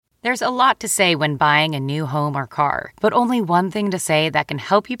There's a lot to say when buying a new home or car, but only one thing to say that can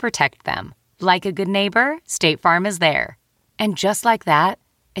help you protect them. Like a good neighbor, State Farm is there. And just like that,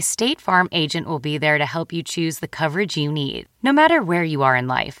 a State Farm agent will be there to help you choose the coverage you need, no matter where you are in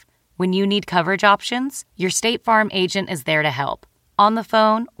life. When you need coverage options, your State Farm agent is there to help, on the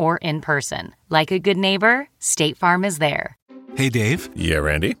phone or in person. Like a good neighbor, State Farm is there. Hey, Dave. Yeah,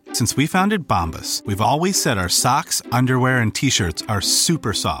 Randy? Since we founded Bombas, we've always said our socks, underwear, and T-shirts are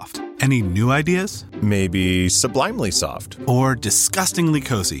super soft. Any new ideas? Maybe sublimely soft. Or disgustingly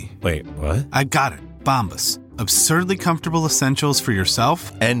cozy. Wait, what? I got it. Bombas. Absurdly comfortable essentials for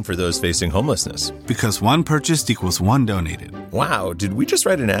yourself and for those facing homelessness. Because one purchased equals one donated. Wow, did we just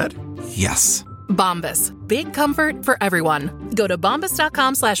write an ad? Yes. Bombas. Big comfort for everyone. Go to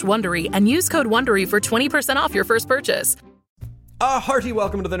bombas.com/Wondery and use code Wondery for 20% off your first purchase. A hearty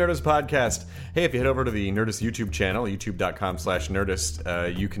welcome to the Nerdist Podcast. Hey, if you head over to the Nerdist YouTube channel,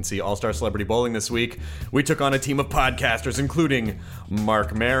 youtube.com/Nerdist, you can see All-Star Celebrity Bowling this week. We took on a team of podcasters, including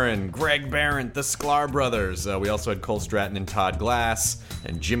Mark Maron, Greg Barrett, the Sklar Brothers. We also had Cole Stratton and Todd Glass,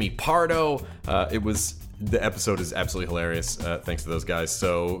 and Jimmy Pardo. The episode is absolutely hilarious, thanks to those guys.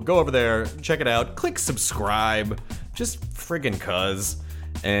 So go over there, check it out, click subscribe, just friggin' cuz.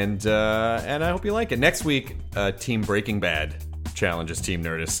 And I hope you like it. Next week, Team Breaking Bad challenges Team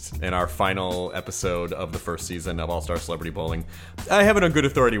Nerdist in our final episode of the first season of All-Star Celebrity Bowling. I have it on good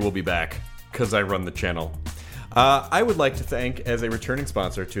authority we'll be back, because I run the channel. I would like to thank, as a returning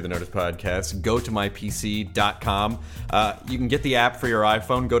sponsor to the Nerdist Podcast, GoToMyPC.com. You can get the app for your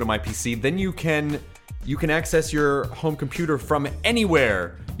iPhone, Go to My PC. Then you can access your home computer from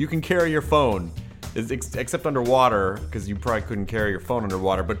anywhere. You can carry your phone. Except underwater, because you probably couldn't carry your phone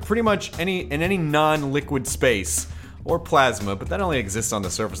underwater, but pretty much in any non-liquid space, or plasma, but that only exists on the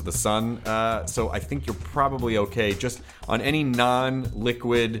surface of the sun, so I think you're probably okay just on any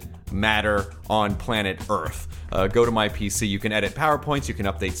non-liquid matter on planet Earth. Go to My PC. You can edit PowerPoints, you can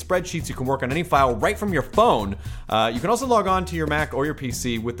update spreadsheets, you can work on any file right from your phone. You can also log on to your Mac or your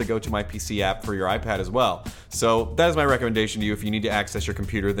PC with the Go to My PC app for your iPad as well. So that is my recommendation to you. If you need to access your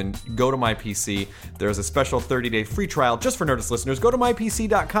computer, then go to My PC. There's a special 30-day free trial just for Nerdist listeners. Go to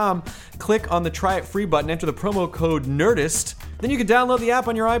mypc.com, click on the Try It Free button, enter the promo code NERDIST, then you can download the app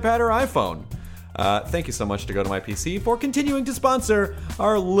on your iPad or iPhone. Thank you so much to Go to My PC for continuing to sponsor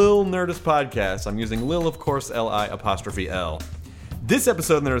our Lil Nerdist podcast. I'm using Lil, of course, L-I''L. This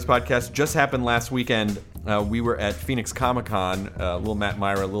episode of the Nerdist Podcast just happened last weekend. We were at Phoenix Comic-Con. Lil Matt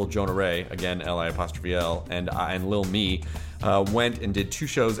Myra, Lil Jonah Ray, again, L-I''L, and Lil Me, went and did 2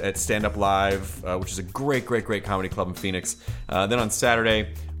 shows at Stand Up Live, which is a great comedy club in Phoenix. Then on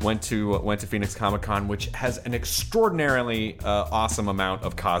Saturday, went to Phoenix Comic-Con, which has an extraordinarily awesome amount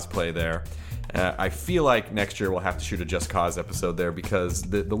of cosplay there. I feel like next year we'll have to shoot a Just Cause episode there because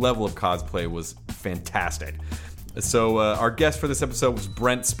the level of cosplay was fantastic. So our guest for this episode was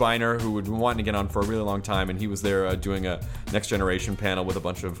Brent Spiner, who had been wanting to get on for a really long time, and he was there doing a Next Generation panel with a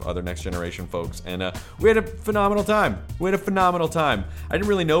bunch of other Next Generation folks, and we had a phenomenal time. I didn't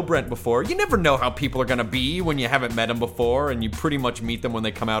really know Brent before. You never know how people are going to be when you haven't met them before, and you pretty much meet them when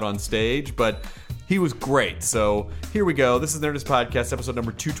they come out on stage, but he was great. So here we go. This is Nerdist Podcast, episode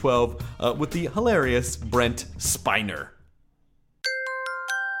number 212, with the hilarious Brent Spiner.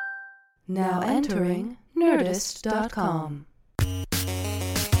 Now entering Nerdist.com.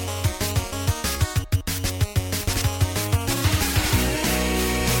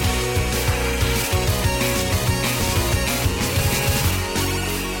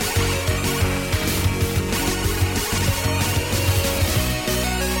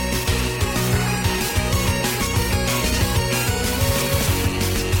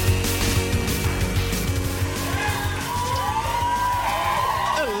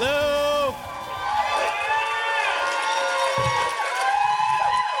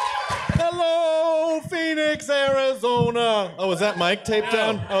 Arizona. Oh, is that mic taped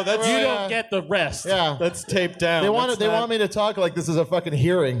down? Oh, that's you don't get the rest. Yeah, that's taped down. They want me to talk like this is a fucking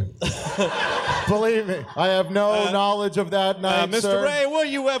hearing. Believe me, I have no knowledge of that night, Mr. sir. Ray, were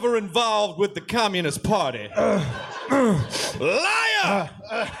you ever involved with the Communist Party? Liar!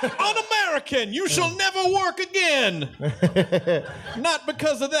 Un-American! You shall never work again! Not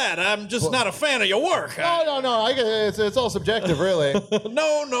because of that. I'm just not a fan of your work. No. It's all subjective, really.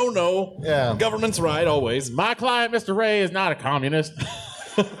 No. Yeah. Government's right, always. My client, Mr. Ray, is not a communist.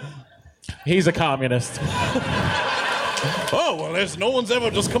 He's a communist. Oh, well, no one's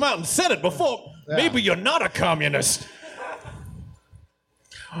ever just come out and said it before. Yeah. Maybe you're not a communist.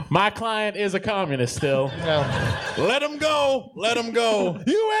 My client is a communist still. Yeah. Let him go.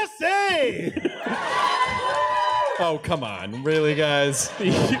 USA! Oh, come on. Really, guys?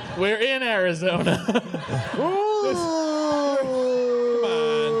 We're in Arizona. Come on.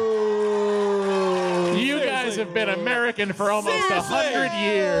 You guys have been American for almost 100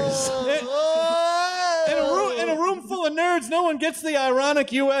 years. In a room full of nerds, no one gets the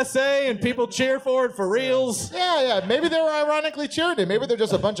ironic USA and people cheer for it for reals. Yeah. Maybe they were ironically cheering it. Maybe they're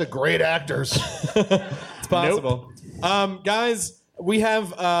just a bunch of great actors. It's possible. Nope. Guys, we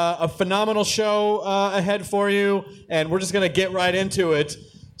have a phenomenal show ahead for you, and we're just going to get right into it.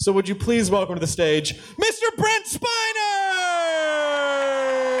 So would you please welcome to the stage, Mr. Brent Spiner!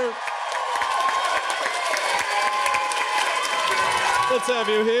 Let's have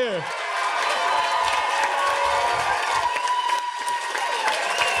you here.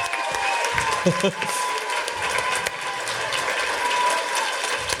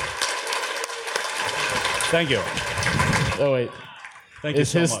 Thank you. Oh, wait. Thank you Is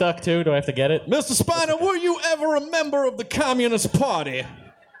so his much. stuck too? Do I have to get it? Mr. Spiner, were you ever a member of the Communist Party?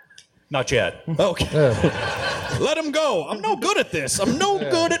 Not yet. Okay. Let him go. I'm no good at this. I'm no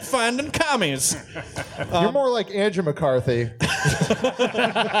good at finding commies. You're more like Andrew McCarthy.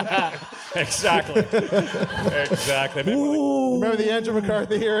 Exactly. Exactly. Remember the Andrew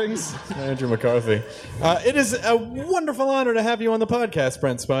McCarthy hearings? Andrew McCarthy. It is a wonderful honor to have you on the podcast,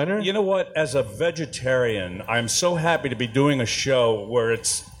 Brent Spiner. You know what? As a vegetarian, I'm so happy to be doing a show where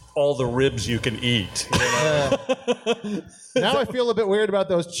it's all the ribs you can eat. You know? Now I feel a bit weird about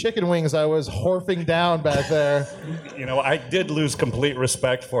those chicken wings I was horfing down back there. You know, I did lose complete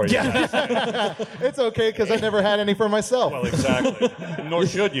respect for you. Yeah. It's okay because I never had any for myself. Well, exactly. Nor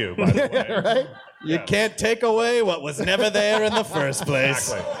should you, by the way. Right? You can't take away what was never there in the first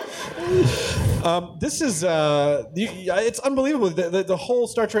place. Exactly. This is it's unbelievable. The whole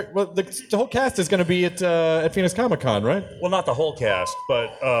Star Trek, well, the whole cast is going to be at Phoenix Comic Con, right? Well, not the whole cast,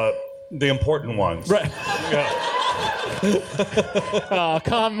 but the important ones. Right. Yeah.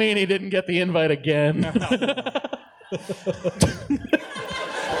 Con Meany didn't get the invite again.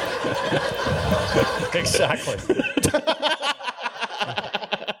 Exactly.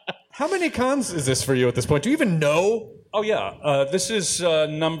 How many cons is this for you at this point? Do you even know? Oh, yeah. This is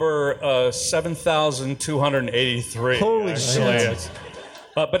number 7,283. Holy actually. shit.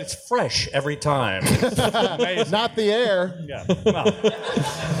 But it's fresh every time. It's amazing. Not the air. Yeah. No.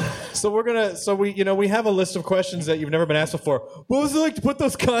 So we have a list of questions that you've never been asked before. What was it like to put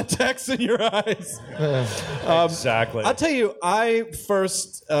those contacts in your eyes? Exactly. I'll tell you, I've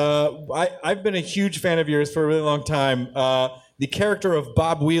been a huge fan of yours for a really long time. The character of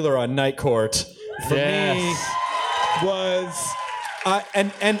Bob Wheeler on Night Court for me was,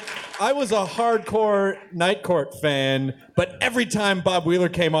 and I was a hardcore Night Court fan, but every time Bob Wheeler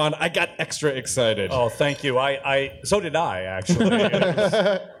came on, I got extra excited. Oh, thank you. So did I, actually.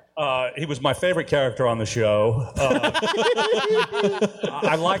 He was my favorite character on the show.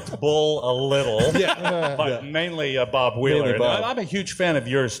 I liked Bull a little, but mainly Bob Wheeler. Mainly Bob. And I'm a huge fan of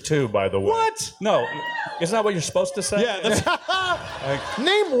yours, too, by the way. What? No. Isn't that what you're supposed to say? Yeah. That's,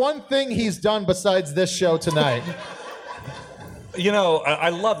 Name one thing he's done besides this show tonight. You know, I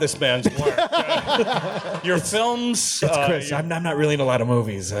love this man's work. Your films. it's Chris. I'm not really in a lot of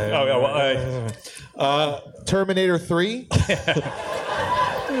movies. Terminator 3?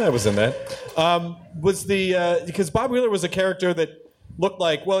 I was in that. Because Bob Wheeler was a character that looked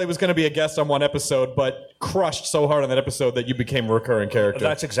like, well, he was going to be a guest on one episode, but crushed so hard on that episode that you became a recurring character.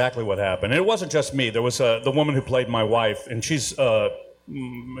 That's exactly what happened. And it wasn't just me. There was the woman who played my wife, and she's... well,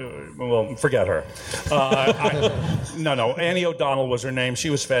 forget her. No. Annie O'Donnell was her name. She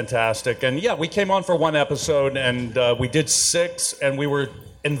was fantastic. And yeah, we came on for one episode, and we did 6, and we were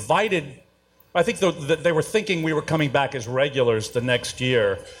invited. I think they were thinking we were coming back as regulars the next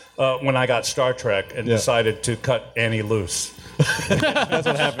year when I got Star Trek and decided to cut Annie loose. That's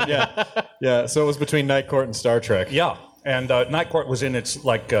what happened, yeah. So it was between Night Court and Star Trek. Yeah. And Night Court was in its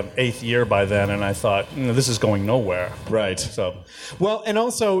 8th year by then, and I thought, this is going nowhere. Right. So, well, and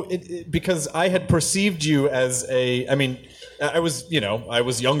also because I had perceived you as I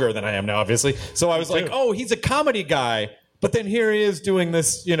was younger than I am now, obviously. So I was like, oh, he's a comedy guy. But then here he is doing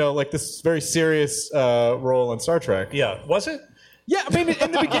this, this very serious role on Star Trek. Yeah. Was it? Yeah, I mean,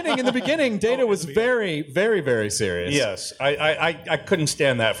 in the beginning, Data was very, very, very serious. Yes, I couldn't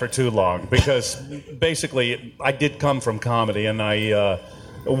stand that for too long because basically I did come from comedy and I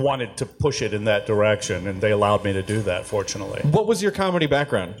wanted to push it in that direction, and they allowed me to do that, fortunately. What was your comedy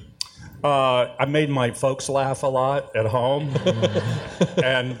background? I made my folks laugh a lot at home,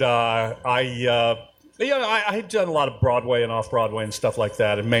 and I had done a lot of Broadway and off-Broadway and stuff like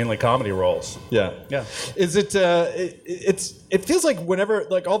that, and mainly comedy roles. Yeah. Is it? It feels like whenever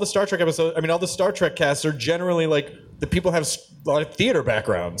like all the Star Trek episodes. I mean, all the Star Trek casts are generally like the people have a lot of theater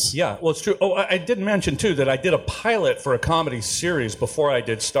backgrounds. Yeah, well, it's true. Oh, I did mention too that I did a pilot for a comedy series before I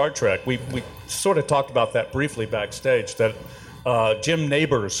did Star Trek. We sort of talked about that briefly backstage. That Jim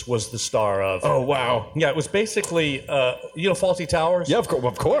Nabors was the star of. Oh wow! Yeah, it was basically Fawlty Towers. Yeah, of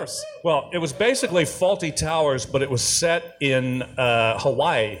course. Well, it was basically Fawlty Towers, but it was set in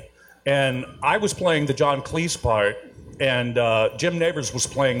Hawaii, and I was playing the John Cleese part, and Jim Nabors was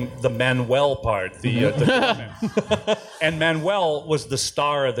playing the Manuel part. And Manuel was the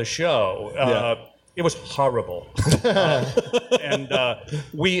star of the show. It was horrible.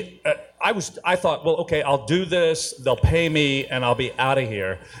 I thought, well, okay, I'll do this, they'll pay me, and I'll be out of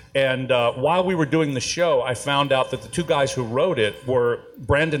here. And while we were doing the show, I found out that the two guys who wrote it were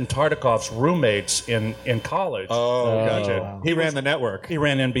Brandon Tartikoff's roommates in college. Oh, gotcha. He ran the network. He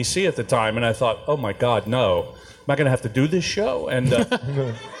ran NBC at the time, and I thought, oh my God, no. Am I going to have to do this show? And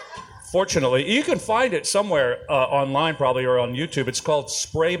fortunately, you can find it somewhere online probably or on YouTube. It's called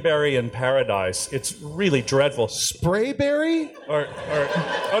Sprayberry in Paradise. It's really dreadful. Sprayberry?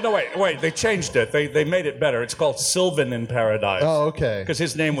 Oh, no, wait. They changed it. They made it better. It's called Sylvan in Paradise. Oh, okay. Because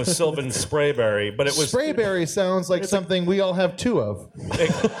his name was Sylvan Sprayberry. But it was Sprayberry sounds like something we all have two of.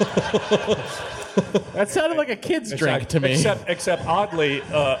 That sounded like a kid's drink to me. Except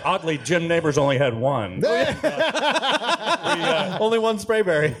oddly, Jim Nabors only had one. Only one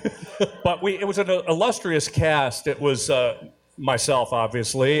Sprayberry. But it was an illustrious cast. It was myself,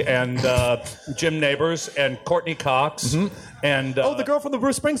 obviously, and Jim Nabors and Courtney Cox. And the girl from the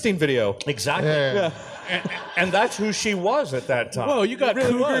Bruce Springsteen video. Exactly. Yeah. And that's who she was at that time. Whoa, you got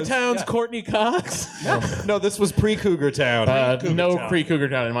Cougar Town's Courtney Cox? No, this was pre-Cougar Town. Pre-Cougar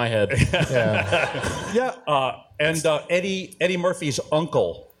Town in my head. And Eddie Murphy's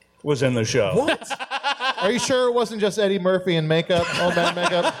uncle was in the show. What? Are you sure it wasn't just Eddie Murphy in makeup, old man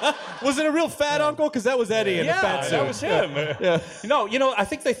makeup? Was it a real fat uncle? Because that was Eddie in a fat suit. That was him. No, I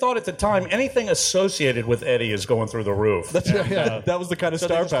think they thought at the time anything associated with Eddie is going through the roof. That's right. That was the kind of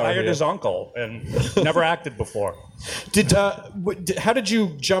star power. Hired his uncle and never acted before. How did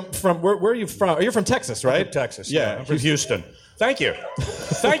you jump from? Where are you from? You're from Texas, right? I'm from Texas. Yeah, I'm from Houston. Thank you.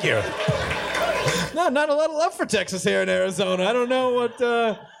 No, not a lot of love for Texas here in Arizona. I don't know what.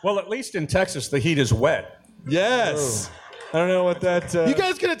 Well, at least in Texas, the heat is wet. Yes. I don't know what that. You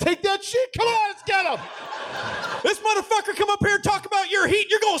guys gonna take that shit? Come on, let's get him. This motherfucker come up here and talk about your heat.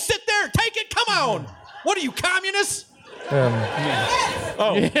 You're gonna sit there and take it? Come on. What are you, communists? Oh.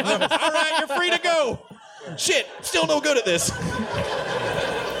 All right, you're free to go. Shit, still no good at this.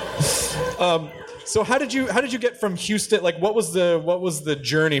 So how did you get from Houston? Like, what was the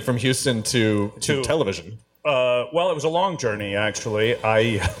journey from Houston to television? Well, it was a long journey, actually.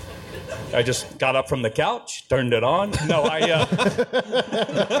 I just got up from the couch, turned it on. No,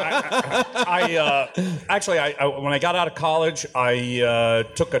 actually, when I got out of college, I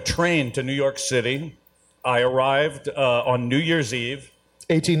took a train to New York City. I arrived on New Year's Eve.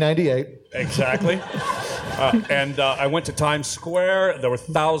 1898. Exactly. And I went to Times Square. There were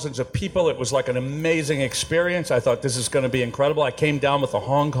thousands of people. It was like an amazing experience. I thought this is going to be incredible. I came down with the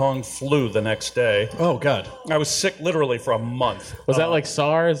Hong Kong flu the next day. Oh, God. I was sick literally for a month. Was that like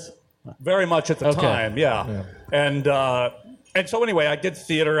SARS? Very much at the time, yeah. And so anyway, I did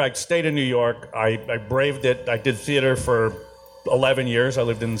theater. I stayed in New York. I braved it. I did theater for 11 years. I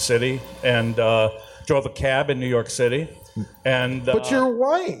lived in the city and drove a cab in New York City. And but you're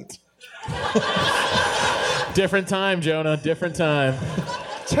white. Different time, Jonah. Different time.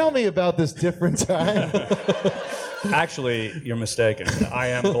 Tell me about this different time. Actually, you're mistaken. I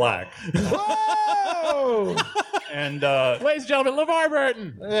am black. Whoa! And ladies and gentlemen, LeVar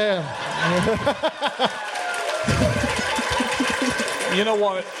Burton. Yeah. You know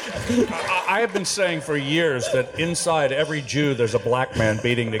what? I have been saying for years that inside every Jew there's a black man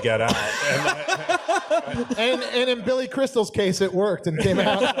beating to get out. And in Billy Crystal's case, it worked and came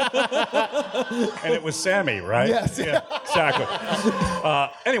out. And it was Sammy, right? Yes. Yeah, exactly.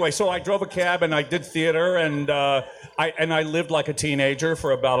 Anyway, so I drove a cab and I did theater and I lived like a teenager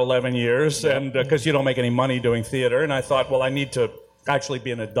for about 11 years, and because you don't make any money doing theater, and I thought, well, I need to actually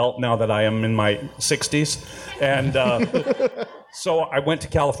be an adult now that I am in my 60s, and so I went to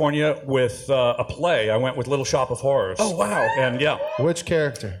California with a play. I went with Little Shop of Horrors. Oh, wow. And yeah. Which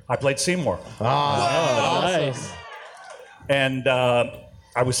character? I played Seymour. Ah, nice. And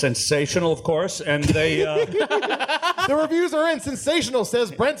I was sensational, of course, and they... The reviews are in. Sensational,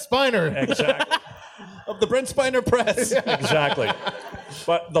 says Brent Spiner. Exactly. Of the Brent Spiner Press. Exactly.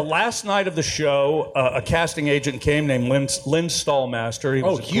 But the last night of the show, a casting agent came named Lynn Stallmaster. He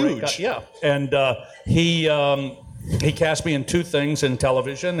was a huge. great guy. Yeah. And he cast me in 2 things in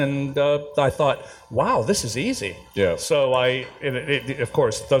television, and I thought, wow, this is easy. Yeah. So of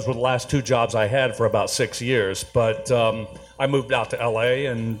course, those were the last 2 jobs I had for about 6 years. But I moved out to L.A.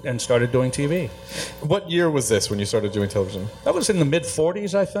 and started doing TV. What year was this when you started doing television? That was in the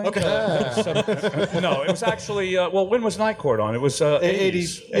mid-'40s, I think. Okay. No, it was actually, when was Night Court on? It was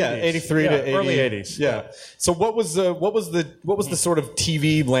 80s. Yeah, 83 to 80. Early 80s. Yeah. So what was the sort of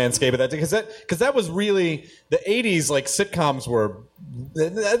TV landscape of that? Because that was really the 80s. Like sitcoms were,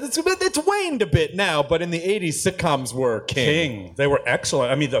 it's waned a bit now, but in the 80s sitcoms were king. They were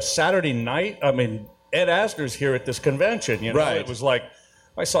excellent. I mean, the Saturday night. I mean, Ed Asner's here at this convention. You know, right. It was like,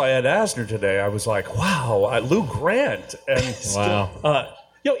 I saw Ed Asner today. I was like, wow, Lou Grant. And wow.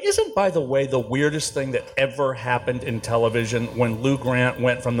 Isn't, by the way, the weirdest thing that ever happened in television when Lou Grant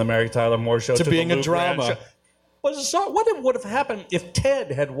went from the Mary Tyler Moore Show to being the a Lou drama? Grant show? What would have happened if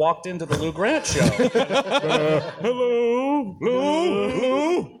Ted had walked into the Lou Grant show? Hello,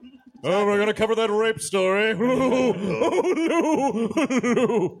 Lou. Oh, we're gonna cover that rape story.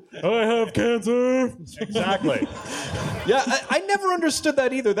 I have cancer. Exactly. Yeah, I never understood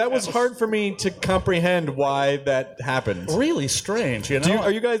that either. That was hard for me to comprehend why that happened. Really strange, you know.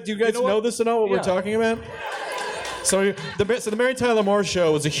 Do you guys know this and know what we're talking about? So the Mary Tyler Moore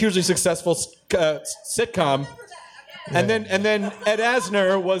Show was a hugely successful sitcom. And then Ed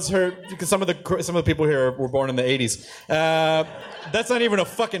Asner was her, because some of the people here were born in the 80s. That's not even a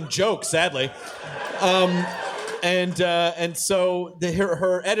fucking joke, sadly. And so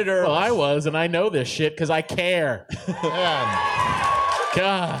her editor. Well, I was, and I know this shit because I care.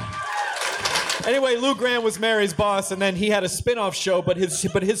 God. Anyway, Lou Grant was Mary's boss, and then he had a spin-off show, but his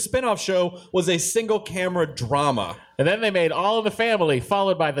spin-off show was a single-camera drama. And then they made All in the Family,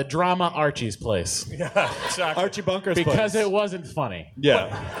 followed by the drama Archie's Place. Yeah, exactly. Archie Bunker's because Place. it wasn't funny.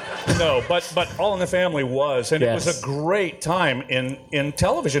 Yeah. No, but All in the Family was, and Yes. it was a great time in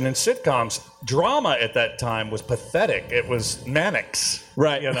television and sitcoms. Drama at that time was pathetic. It was Mannix,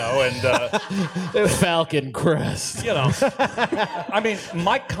 right? You know, and Falcon Crest. You know, I mean,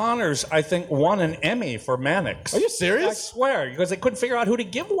 Mike Connors, I think, won an Emmy for Mannix. Are you serious? I swear, because they couldn't figure out who to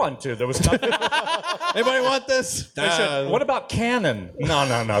give one to. There was nothing. Anybody want this? They said, what about Cannon?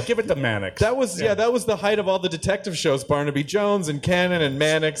 No. Give it to Mannix. That was that was the height of all the detective shows: Barnaby Jones and Cannon and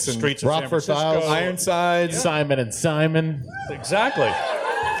Mannix and Streets of Rockford San Francisco. Files. Ironside, Simon and Simon. Exactly.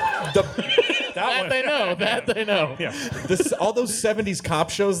 That they know. Yeah. All those 70s cop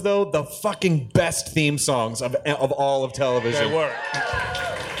shows, though, the fucking best theme songs of all of television. They were.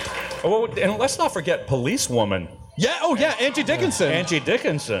 Oh, and let's not forget Policewoman. Yeah. Oh, yeah. Angie Dickinson. Angie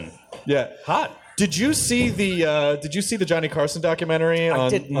Dickinson. Yeah. Hot. Did you see the Johnny Carson documentary on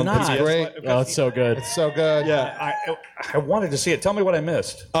did on not. PBS? Great. Oh, it's so good. It's so good. Yeah. I wanted to see it. Tell me what I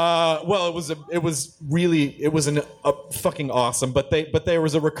missed. Well, it was fucking awesome. But there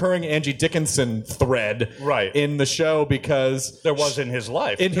was a recurring Angie Dickinson thread Right. in the show because There was in his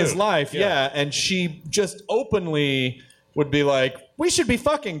life. in his too. life, yeah, and she just openly would be like, "We should be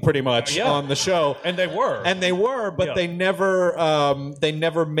fucking," pretty much Yeah. on the show, And they were. but Yeah. they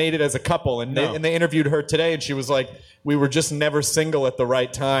never made it as a couple, and No. they interviewed her today, and she was like, "We were just never single at the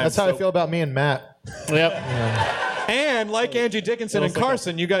right time." That's how I feel about me and Matt. Yep. And like Angie Dickinson and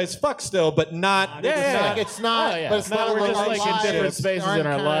Carson, you guys fuck still, but not. It's not. Oh, yeah. But it's not. We're just like in different lives spaces aren't in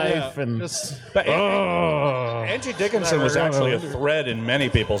our kinda- life, and Just, But Angie Dickinson was actually a thread in many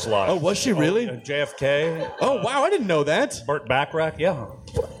people's lives. Oh, was she really? JFK. Oh wow, I didn't know that. Burt Bacharach. Yeah.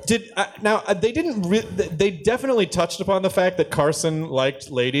 They didn't. They definitely touched upon the fact that Carson liked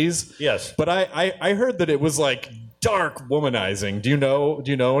ladies. Yes. But I heard that it was like dark womanizing. Do you know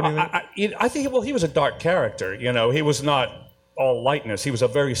anything? I think. Well, he was a dark character. You know, he was not all lightness. He was a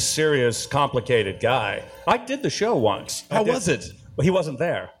very serious, complicated guy. I did the show once. How was it? Well, he wasn't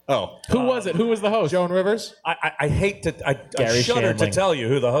there. Oh, who was it? Who was the host? Joan Rivers. I hate to. I Gary shudder to Shandling. tell you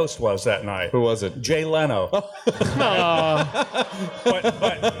who the host was that night. who was it? Jay Leno. Wait!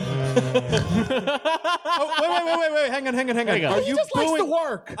 Hang on. on. Are you booing the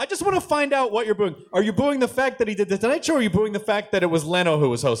work? I just want to find out what you're booing. Are you booing the fact that he did the Tonight Show, or are you booing the fact that it was Leno who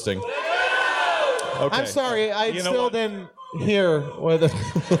was hosting? Okay. I'm sorry. I You know still what? didn't hear whether.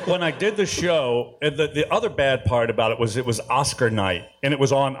 When I did the show, the other bad part about it was Oscar night, and it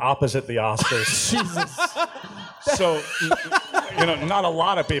was on opposite the Oscars. Jesus. So, you know, not a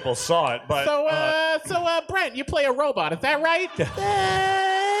lot of people saw it, but So, Brent, you play a robot, is that right?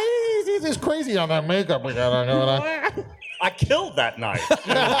 He's crazy on that makeup we got on. I killed that night.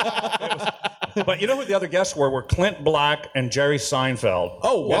 But you know who the other guests were Clint Black and Jerry Seinfeld.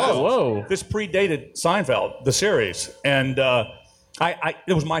 Oh, wow. Whoa. This predated Seinfeld, the series. And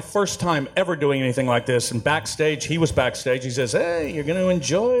it was my first time ever doing anything like this. And backstage, he was backstage. He says, hey, you're going to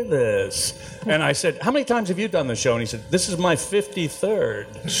enjoy this. And I said, how many times have you done the show? And he said, this is my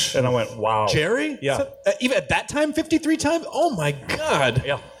 53rd. And I went, wow. Jerry? Yeah. So, even at that time, 53 times? Oh, my God.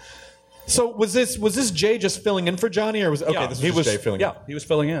 Yeah. So was this Jay just filling in for Johnny, or was this was Jay filling in? Yeah, he was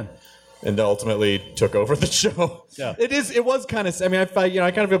filling in. And ultimately took over the show. Yeah. It was kind of, I mean, I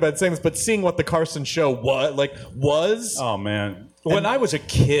kind of feel bad saying this, but seeing what the Carson show was. Oh, man. When I was a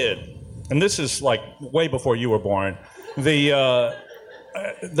kid, and this is like way before you were born, the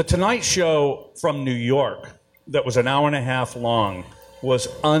Tonight Show from New York that was an hour and a half long was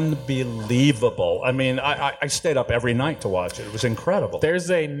unbelievable. I mean, I stayed up every night to watch it. It was incredible.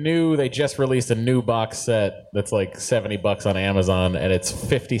 They just released a new box set that's like $70 on Amazon, and it's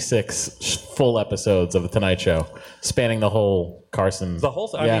 56 full episodes of The Tonight Show, spanning the whole Carson. The whole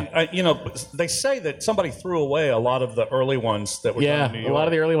thing. Yeah. I mean, they say that somebody threw away a lot of the early ones that were done in New York. A lot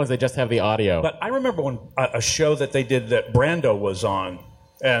of the early ones, they just have the audio. But I remember when a show that they did that Brando was on,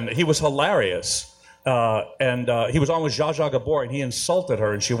 and he was hilarious. And he was on with Zsa Zsa Gabor, and he insulted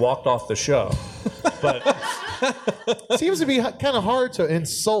her, and she walked off the show. But Seems to be kind of hard to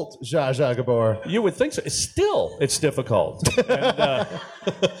insult Zsa Zsa Gabor. You would think so. It's difficult. And,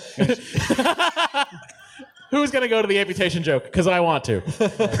 who's going to go to the amputation joke? Because I want to.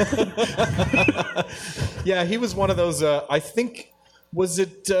 Yeah, he was one of those. I think was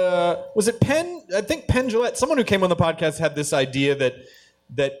it Penn? I think Penn Jillette. Someone who came on the podcast had this idea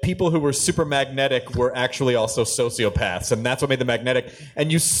that people who were super magnetic were actually also sociopaths, and that's what made them magnetic. And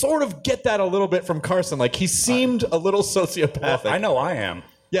you sort of get that a little bit from Carson. Like, he seemed a little sociopathic. Well, I know I am.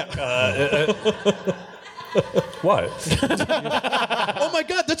 Yeah. What? Oh my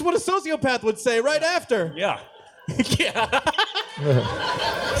God, that's what a sociopath would say right after. Yeah. Yeah.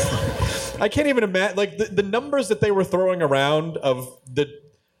 I can't even imagine, like, the numbers that they were throwing around of the,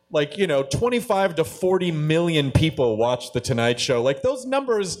 25 to 40 million people watch The Tonight Show. Like, those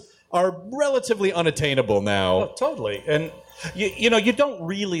numbers are relatively unattainable now. Oh, totally. And, you don't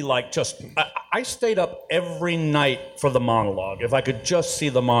really just... I stayed up every night for the monologue. If I could just see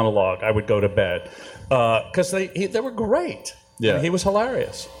the monologue, I would go to bed. Because they were great. Yeah. And he was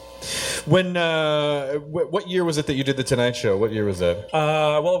hilarious. When what year was it that you did The Tonight Show? What year was that?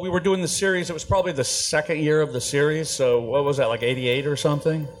 Well, we were doing the series. It was probably the second year of the series. So what was that, like 88 or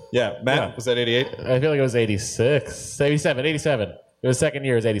something? Yeah. Matt, was that 88? I feel like it was 86. 87. It was second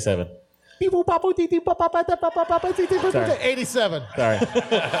year, it was 87. 87. Sorry.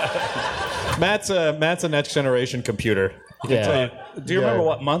 Matt's a next generation computer. Yeah. Do you remember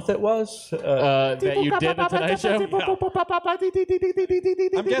what month it was? That you did The Tonight Show?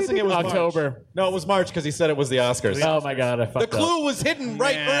 I'm guessing it was October. March. No, it was March because he said it was the Oscars. Oh my God, I fucked up. The clue was hidden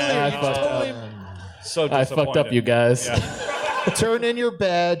right earlier. I fucked up. So I fucked up, you guys. Yeah. Turn in your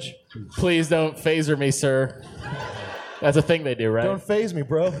badge. Please don't phaser me, sir. That's a thing they do, right? Don't phase me,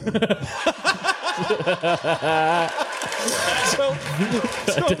 bro. I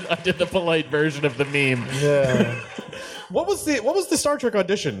did the polite version of the meme. Yeah. What was the Star Trek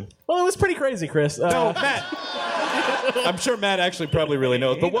audition? Well, it was pretty crazy, Chris. No, Matt. I'm sure Matt actually probably really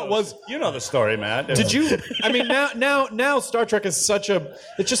knows. But what was? You know the story, Matt. Did you? I mean, now Star Trek is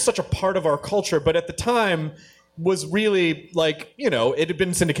it's just such a part of our culture. But at the time, was really it had been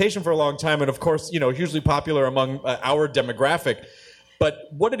in syndication for a long time, and of course, hugely popular among our demographic. But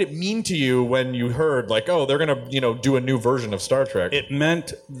what did it mean to you when you heard, they're going to, do a new version of Star Trek? It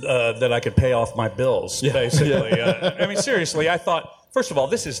meant that I could pay off my bills, basically. Yeah. I mean, seriously, I thought, first of all,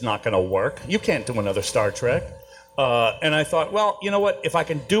 this is not going to work. You can't do another Star Trek. And I thought, well, you know what? If I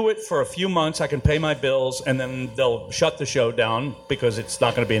can do it for a few months, I can pay my bills, and then they'll shut the show down because it's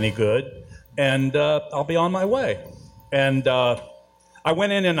not going to be any good. And I'll be on my way. And I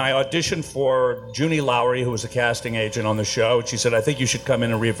went in and I auditioned for Junie Lowry, who was a casting agent on the show. And she said, I think you should come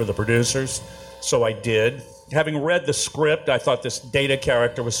in and read for the producers. So I did. Having read the script, I thought this Data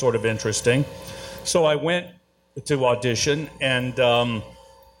character was sort of interesting. So I went to audition, and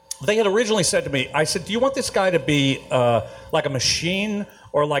they had originally said to me, I said, do you want this guy to be like a machine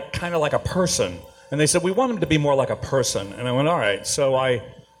or kind of like a person? And they said, we want him to be more like a person. And I went, all right. So I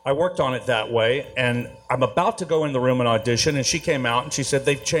worked on it that way, and I'm about to go in the room and audition, and she came out and she said,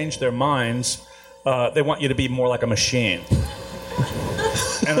 they've changed their minds. They want you to be more like a machine.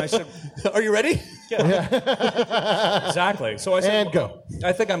 And I said, are you ready? Yeah. Exactly. So I said, And go.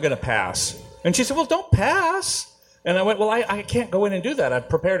 I think I'm going to pass. And she said, well, don't pass. And I went, well, I can't go in and do that. I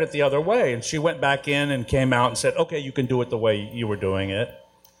prepared it the other way. And she went back in and came out and said, okay, you can do it the way you were doing it.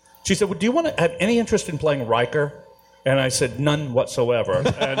 She said, well, do you want to have any interest in playing Riker? And I said, none whatsoever.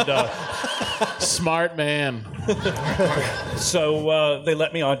 And Smart man. so they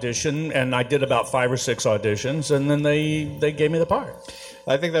let me audition, and I did about 5 or 6 auditions, and then they gave me the part.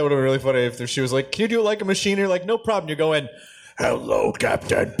 I think that would have been really funny if she was like, can you do it like a machine? You're like, no problem. You go in, hello,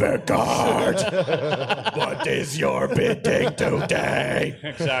 Captain Picard. What is your bidding today?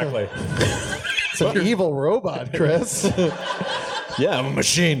 Exactly. It's an evil robot, Chris. Yeah, I'm a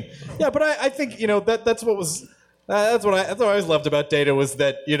machine. Yeah, but I think, that's what was... that's what I always loved about Data was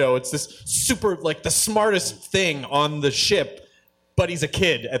that, it's this super, like, the smartest thing on the ship, but he's a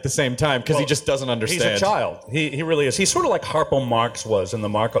kid at the same time because he just doesn't understand. He's a child. He really is. He's sort of like Harpo Marx was in the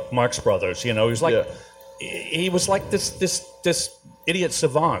Marx Brothers. He was like, he was like this idiot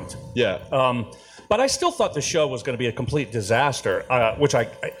savant. Yeah. But I still thought the show was going to be a complete disaster, which I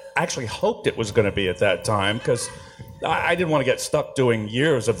actually hoped it was going to be at that time because I didn't want to get stuck doing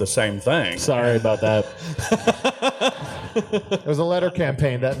years of the same thing. Sorry about that. It was a letter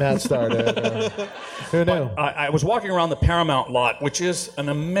campaign that Matt started. Who knew? I was walking around the Paramount lot, which is an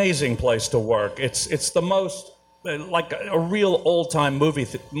amazing place to work. It's the most like a real old-time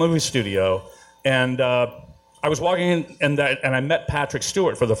movie studio, and I was walking in, and I met Patrick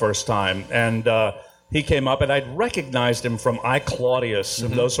Stewart for the first time, and he came up, and I'd recognized him from I, Claudius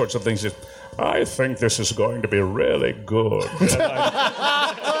and those sorts of things. I think this is going to be really good. What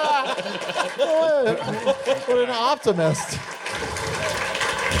an optimist.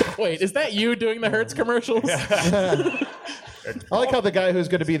 Wait, is that you doing the Hertz commercials? I like how the guy who's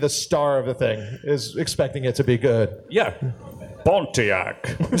going to be the star of the thing is expecting it to be good. Yeah. Pontiac.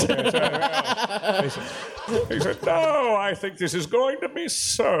 He said, no, I think this is going to be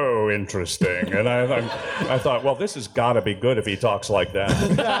so interesting. And I thought, well, this has got to be good if he talks like that.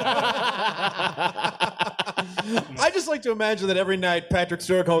 I just like to imagine that every night Patrick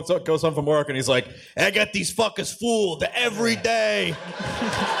Stewart goes home from work and he's like, I got these fuckers fooled every day.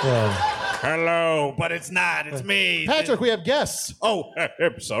 Hello, but it's not. It's me. Patrick, we have guests. Oh,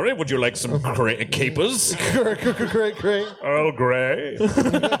 I'm sorry. Would you like some capers? Great. Earl Grey.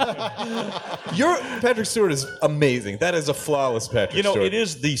 Your Patrick Stewart is amazing. That is a flawless Patrick Stewart. It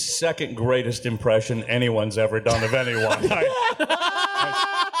is the second greatest impression anyone's ever done of anyone.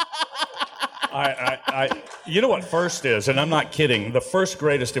 You know what first is, and I'm not kidding. The first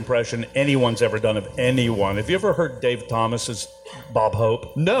greatest impression anyone's ever done of anyone. Have you ever heard Dave Thomas's Bob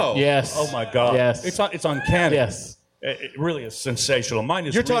Hope? No. Yes. Oh my God. Yes. It's uncanny. Yes. It really is sensational. Mine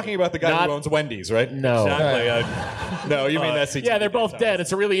is. You're talking about the guy who owns Wendy's, right? No. Exactly. No, you mean that's Yeah, they're both dead.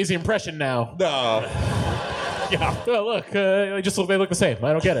 It's a really easy impression now. No. Yeah. Well, look, they look the same.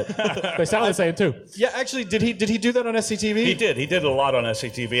 I don't get it. They sound the same too. Yeah, actually, did he do that on SCTV? He did. He did a lot on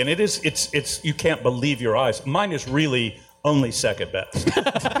SCTV, and it's you can't believe your eyes. Mine is really only second best.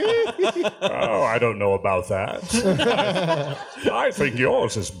 Oh, I don't know about that. I think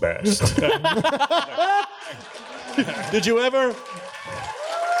yours is best. Did you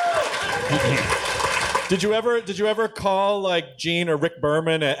ever call like Gene or Rick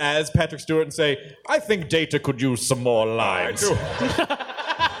Berman as Patrick Stewart and say, I think Data could use some more lines?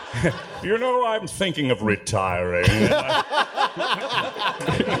 I'm thinking of retiring.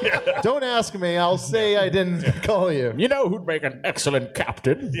 Don't ask me. I'll say I didn't call you. You know who'd make an excellent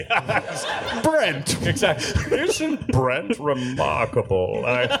captain? Yes. Brent. Exactly. Isn't Brent remarkable?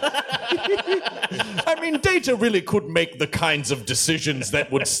 I mean, Data really could make the kinds of decisions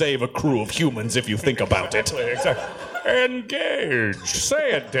that would save a crew of humans if you think about it. Exactly. Engage.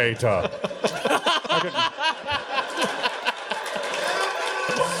 Say it, Data.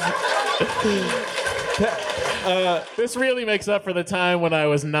 This really makes up for the time when I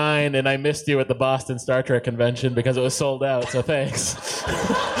was 9 and I missed you at the Boston Star Trek convention because it was sold out, so thanks.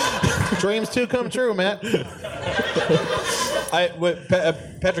 Dreams too come true, Matt.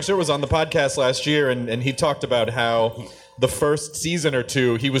 Patrick Stewart was on the podcast last year, and he talked about how the first season or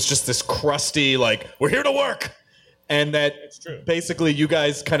two, he was just this crusty, like, we're here to work. And that basically you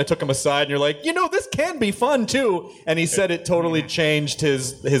guys kind of took him aside and you're like, this can be fun too. And he said it totally changed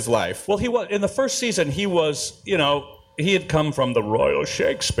his life. Well, he was in the first season. He was, he had come from the Royal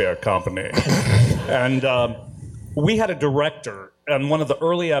Shakespeare Company, and we had a director. On one of the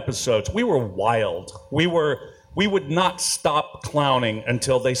early episodes, we were wild. We would not stop clowning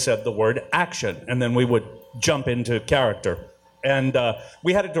until they said the word action, and then we would jump into character. And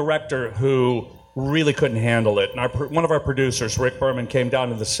we had a director who really couldn't handle it. And one of our producers, Rick Berman, came down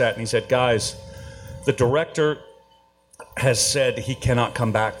to the set and he said, guys, the director has said he cannot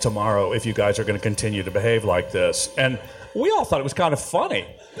come back tomorrow if you guys are going to continue to behave like this. And we all thought it was kind of funny.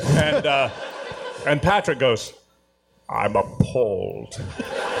 And Patrick goes, I'm appalled.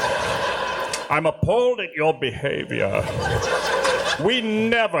 I'm appalled at your behavior. We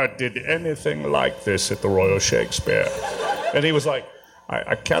never did anything like this at the Royal Shakespeare. And he was like,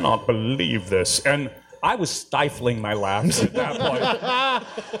 I cannot believe this. And I was stifling my laughs at that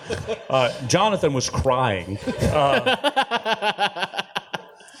point. Jonathan was crying.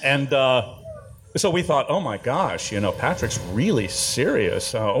 So we thought, oh my gosh, Patrick's really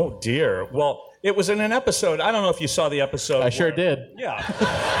serious. Oh dear. Well, it was in an episode. I don't know if you saw the episode. I sure did. Yeah.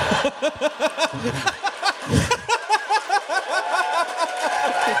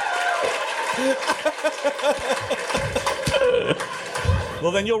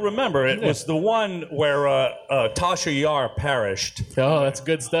 Well, then you'll remember it was the one where Tasha Yar perished. Oh, that's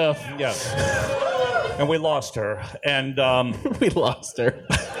good stuff. Yeah. And we lost her. And we lost her.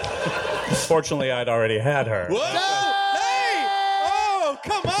 Fortunately, I'd already had her. Whoa! Hey! Oh,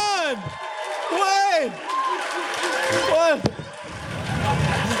 come on! What?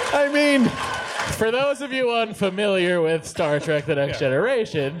 I mean, for those of you unfamiliar with Star Trek The Next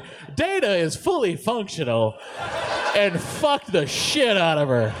Generation, Data is fully functional and fucked the shit out of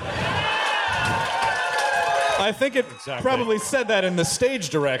her. I think it probably said that in the stage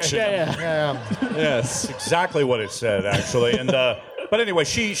direction. Yeah. Yes. Exactly what it said, actually. And but anyway,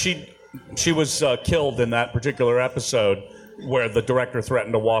 she was killed in that particular episode where the director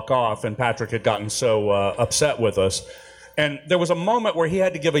threatened to walk off, and Patrick had gotten so upset with us. And there was a moment where he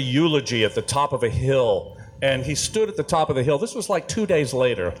had to give a eulogy at the top of a hill, and he stood at the top of the hill. This was like 2 days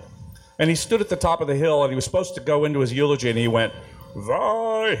later. And he stood at the top of the hill, and he was supposed to go into his eulogy, and he went,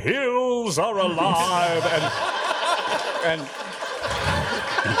 "The hills are alive."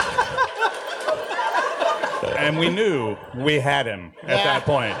 And we knew we had him at that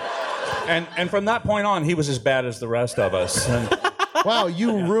point. And from that point on, he was as bad as the rest of us. And Wow,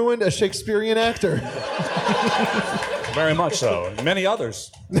 you ruined a Shakespearean actor. very much so. And many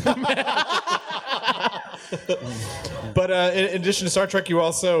others. But in addition to Star Trek,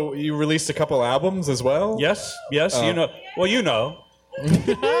 you released a couple albums as well? Yes. You know.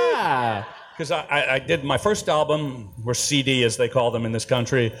 Because I did my first album, or CD as they call them in this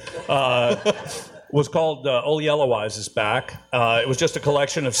country, was called Old Yellow Eyes is Back. It was just a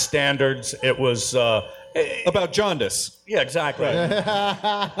collection of standards. It was... about jaundice. Yeah, exactly. It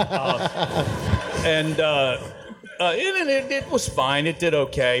was fine. It did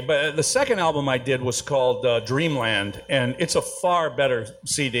okay. But the second album I did was called Dreamland, and it's a far better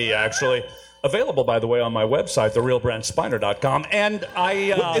CD, actually. Available, by the way, on my website, therealbrentspiner.com. And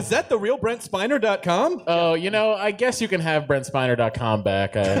I... Is that therealbrentspiner.com? Oh, I guess you can have BrentSpiner.com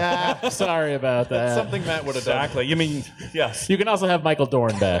back. Sorry about that. That's something Matt would have done. Exactly. You mean, yes. You can also have Michael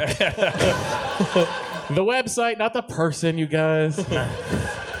Dorn back. The website, not the person, you guys.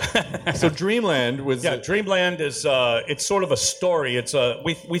 So Dreamland was... Yeah, Dreamland is, it's sort of a story. It's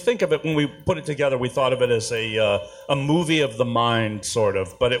we think of it, when we put it together, we thought of it as a movie of the mind, sort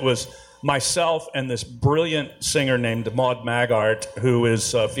of. But it was myself and this brilliant singer named Maud Maggart, who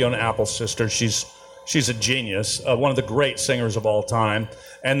is Fiona Apple's sister. She's a genius, one of the great singers of all time.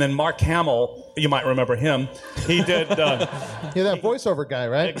 And then Mark Hamill, you might remember him. He did... That voiceover guy,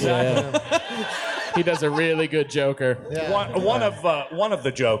 right? Exactly. Yeah. He does a really good Joker. Yeah. One of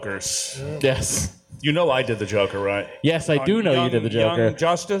the Jokers. Yes. You know I did the Joker, right? Yes, I do know you did the Joker. Young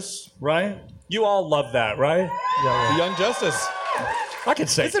Justice, right? You all love that, right? The Young Justice. I could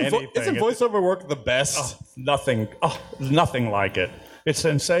say anything. Isn't voiceover work the best? Nothing like it. It's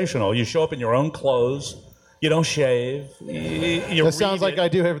sensational. You show up in your own clothes. You don't shave. That sounds like I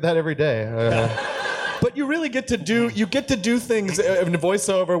do that every day. But you really get to do things in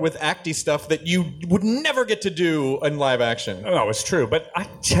voiceover with acty stuff that you would never get to do in live action. No, it's true. But I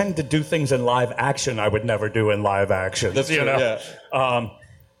tend to do things in live action I would never do in live action. That's true,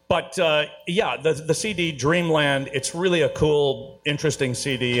 yeah. The CD Dreamland, it's really a cool, interesting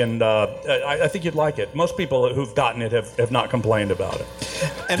CD, and I think you'd like it. Most people who've gotten it have not complained about it.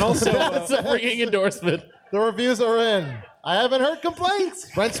 And also... That's a ringing endorsement. The reviews are in. I haven't heard complaints.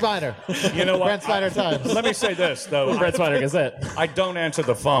 Brent Spiner. You know what? Brent Spiner Times. Let me say this, though. Brent Spiner Gazette. I don't answer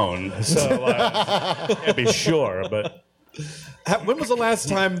the phone, so can't be sure, but... When was the last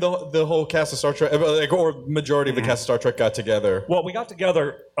time the whole cast of Star Trek, or majority of the cast of Star Trek got together? Well, we got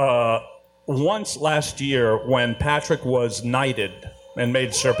together once last year when Patrick was knighted and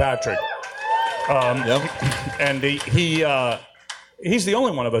made Sir Patrick. And he's the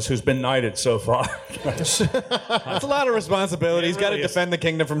only one of us who's been knighted so far. That's a lot of responsibility. He's got to defend the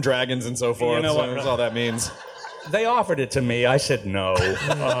kingdom from dragons and so forth. You know what? That's all that means. They offered it to me. I said no.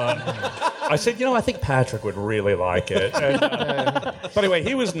 I said, I think Patrick would really like it. And, but anyway,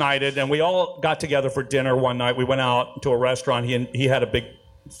 he was knighted, and we all got together for dinner one night. We went out to a restaurant. He had a big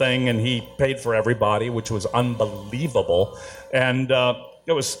thing, and he paid for everybody, which was unbelievable, and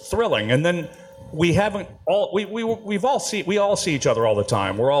it was thrilling. And then we haven't all we all see each other all the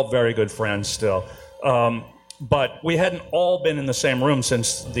time. We're all very good friends still. But we hadn't all been in the same room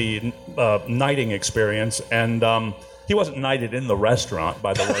since the knighting experience, and he wasn't knighted in the restaurant,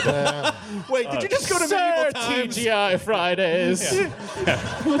 by the way. Wait, did you just go to medieval times? TGI Fridays.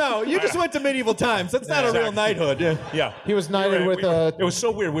 Yeah. No, you just went to medieval times. That's not a real knighthood. Yeah. He was knighted with a... It was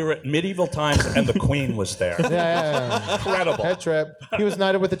so weird. We were at medieval times, and the queen was there. Yeah. Incredible. Head trip. He was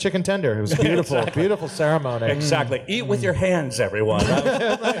knighted with a chicken tender. It was beautiful. Exactly. Beautiful ceremony. Exactly. Eat with your hands, everyone.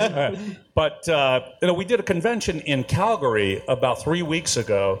 But, we did a convention in Calgary about 3 weeks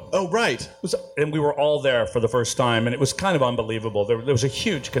ago. Oh, right. And we were all there for the first time, and it was kind of unbelievable. There was a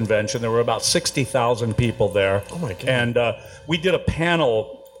huge convention. There were about 60,000 people there. Oh, my God. And we did a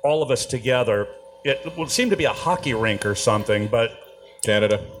panel, all of us together. It seemed to be a hockey rink or something, but...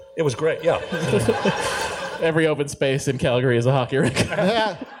 Canada. It was great, yeah. Every open space in Calgary is a hockey rink.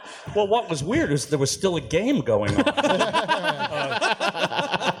 Well, what was weird is there was still a game going on.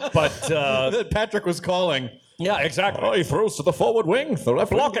 But Patrick was calling. Yeah, exactly. Oh, he throws to the forward wing. The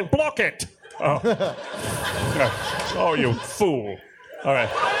left block it. Oh. Oh, you fool. All right.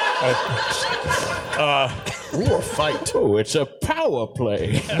 Ooh, a fight. Oh, it's a power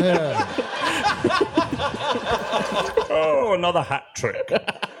play. Oh, another hat trick.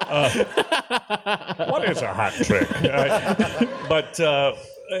 What is a hat trick? But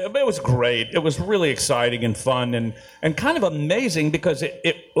it was great. It was really exciting and fun and kind of amazing because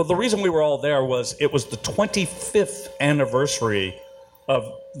the reason we were all there was it was the 25th anniversary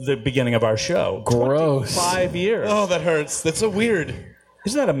of the beginning of our show. Gross. 5 years. Oh, that hurts. That's so weird.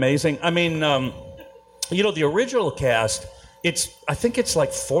 Isn't that amazing? I mean, the original cast, I think it's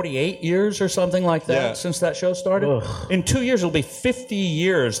like 48 years or something like that since that show started. Ugh. In 2 years, it'll be 50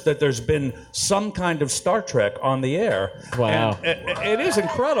 years that there's been some kind of Star Trek on the air. Wow. And it is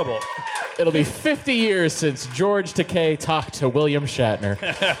incredible. It'll be 50 years since George Takei talked to William Shatner.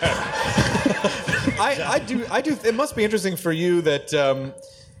 I do. It must be interesting for you that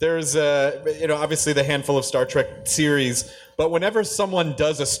there's obviously the handful of Star Trek series, but whenever someone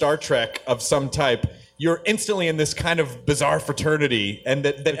does a Star Trek of some type, you're instantly in this kind of bizarre fraternity, and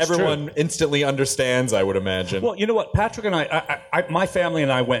that everyone instantly understands, I would imagine. Well, you know what? Patrick and I my family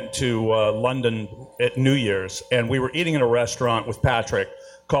and I went to London at New Year's, and we were eating in a restaurant with Patrick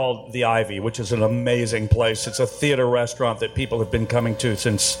called The Ivy, which is an amazing place. It's a theater restaurant that people have been coming to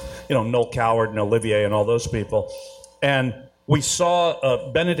since, Noel Coward and Olivier and all those people. And we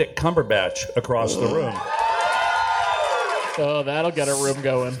saw Benedict Cumberbatch across the room. Oh, that'll get a room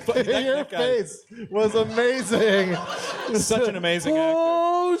going. Your face was amazing. Such an amazing actor.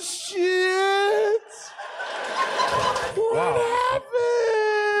 Oh, shit! What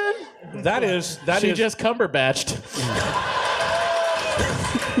happened? She just Cumberbatched.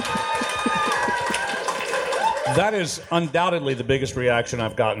 That is undoubtedly the biggest reaction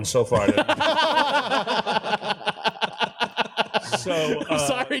I've gotten so far. So, I'm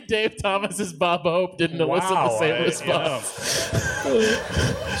sorry Dave Thomas's Bob Hope didn't elicit the same response.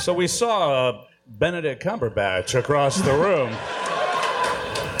 So we saw Benedict Cumberbatch across the room.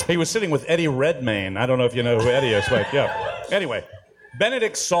 He was sitting with Eddie Redmayne. I don't know if you know who Eddie is, but yeah. Anyway,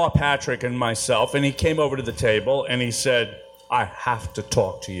 Benedict saw Patrick and myself, and he came over to the table, and he said, "I have to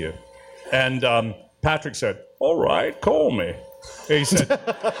talk to you." And Patrick said, "All right, call me." He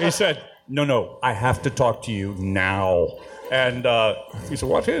said, No, I have to talk to you now. And he said,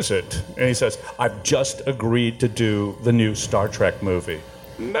 "What is it?" And he says, "I've just agreed to do the new Star Trek movie."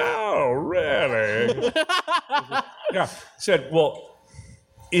 "No, really?" Yeah. He said, "Well,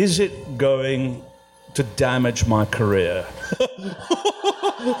 is it going to damage my career?"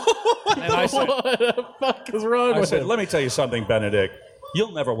 And I said, "What the fuck is wrong with him?" "Let me tell you something, Benedict.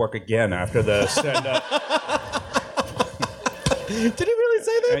 You'll never work again after this." And, did he really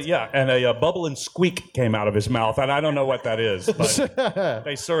say that? Yeah, and a bubble and squeak came out of his mouth, and I don't know what that is, but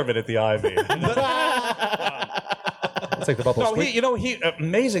they serve it at the Ivy. It's like the bubble squeak. He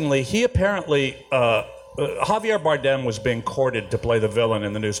amazingly, he apparently Javier Bardem was being courted to play the villain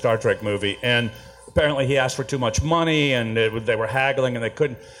in the new Star Trek movie, and apparently he asked for too much money, and they were haggling, and they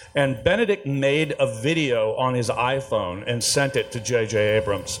couldn't. And Benedict made a video on his iPhone and sent it to J.J.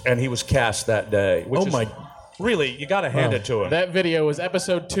 Abrams, and he was cast that day. Really, you got to hand it to him. That video was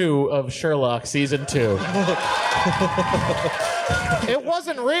episode 2 of Sherlock season 2. It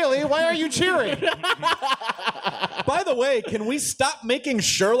wasn't really. Why are you cheering? By the way, can we stop making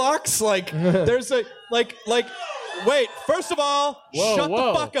Sherlocks? Like, there's a like. Wait. First of all, shut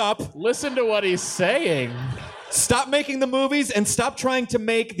the fuck up. Listen to what he's saying. Stop making the movies and stop trying to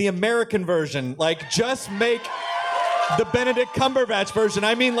make the American version. Like, just make the Benedict Cumberbatch version.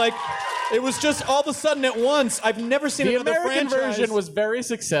 I mean, like, it was just all of a sudden at once. I've never seen another American franchise. version was very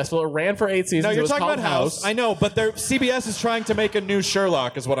successful. It ran for 8 seasons. No, It you're was talking called about House. I know, but CBS is trying to make a new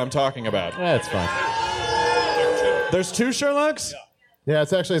Sherlock, is what I'm talking about. That's fine. There's 2 Sherlocks? Yeah,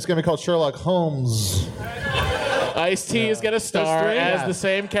 it's going to be called Sherlock Holmes. Ice-T is going to star as the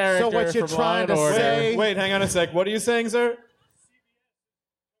same character. So what you're from trying Law to and say? Order. Wait, hang on a sec. What are you saying, sir?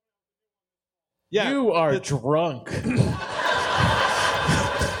 Yeah, You are drunk.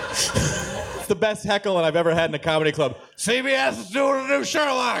 It's the best heckling I've ever had in a comedy club. CBS is doing a new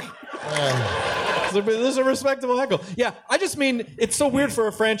Sherlock. This is a respectable heckle. Yeah, I just mean it's so weird for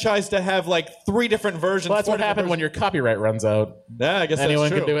a franchise to have like 3 different versions. Well, that's what happened when your copyright runs out. Yeah, I guess Anyone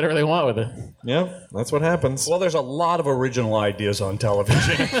that's true. can do whatever they want with it. Yeah, that's what happens. Well, there's a lot of original ideas on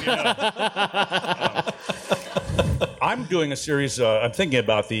television. You know. I'm doing a series. I'm thinking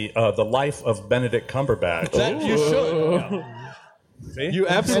about the life of Benedict Cumberbatch. That you should. Yeah. See? You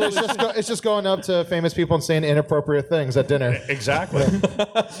And absolutely. it's just going up to famous people and saying inappropriate things at dinner. Exactly.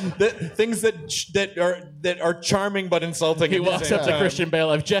 Things that are charming but insulting. He at the walks same up to time. Christian Bale.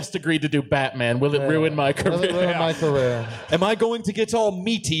 I've just agreed to do Batman. Will it ruin my career? Will it ruin my career? Am I going to get all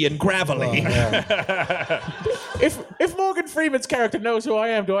meaty and gravelly? If Morgan Freeman's character knows who I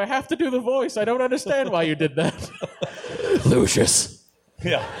am, do I have to do the voice? I don't understand why you did that. Lucius.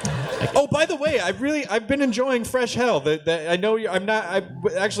 Yeah. Oh, by the way, I've been enjoying Fresh Hell. I know you. I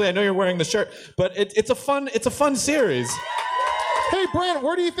know you're wearing the shirt, but it's a fun series. Hey, Brent,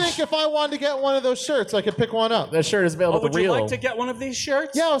 where do you think if I wanted to get one of those shirts, I could pick one up? That shirt is available Would at the you Real. like to get one of these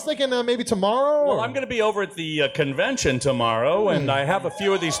shirts? Yeah, I was thinking maybe tomorrow. Well, I'm going to be over at the convention tomorrow, and I have a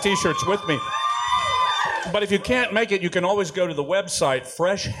few of these T-shirts with me. But if you can't make it, you can always go to the website,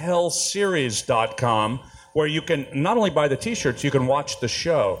 freshhellseries.com, where you can not only buy the T-shirts, you can watch the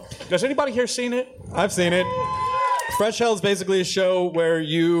show. Has anybody here seen it? I've seen it. Fresh Hell is basically a show where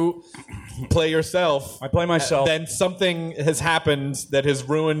you play yourself. I play myself. Then something has happened that has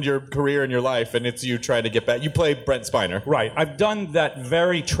ruined your career and your life, and it's you trying to get back. You play Brent Spiner. Right. I've done that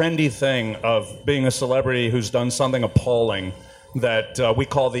very trendy thing of being a celebrity who's done something appalling that we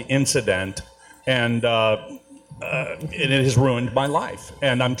call the incident, and it has ruined my life.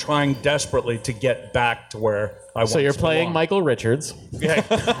 And I'm trying desperately to get back to where I So you're playing Michael Richards. Yeah.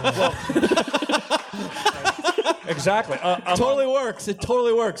 Well, exactly. Totally works. It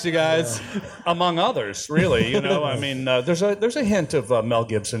totally works, you guys. Among others, really. You know, I mean, there's a hint of Mel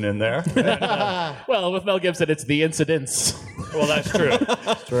Gibson in there. And, Well, with Mel Gibson, it's the incidents. well, that's true.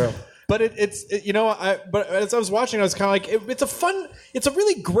 True. But but as I was watching, I was kind of like, it's a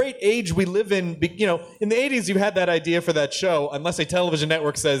really great age we live in. You know, in the 80s, you had that idea for that show. Unless a television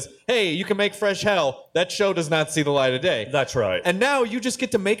network says, hey, you can make Fresh Hell, that show does not see the light of day. That's right. And now you just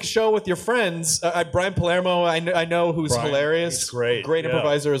get to make a show with your friends. Brian Palermo, I know who's Brian, hilarious. he's great. Great Yeah.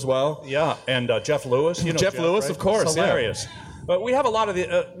 improviser as well. Yeah, and Jeff Lewis. You know Jeff Lewis, right? of course, He's hilarious. But we have a lot of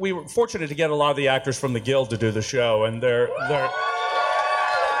the. We were fortunate to get a lot of the actors from the Guild to do the show, and they're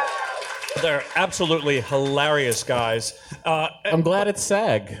absolutely hilarious guys. I'm glad it's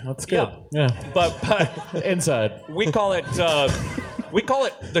SAG. That's good. Yeah. But Inside. we call it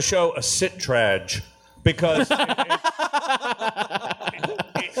the show a sit-trage because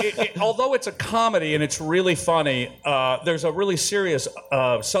although it's a comedy and it's really funny, there's a really serious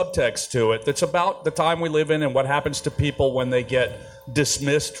subtext to it that's about the time we live in and what happens to people when they get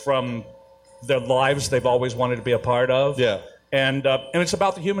dismissed from their lives they've always wanted to be a part of. Yeah. And it's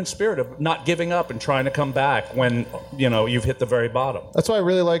about the human spirit of not giving up and trying to come back when, you know, you've hit the very bottom. That's what I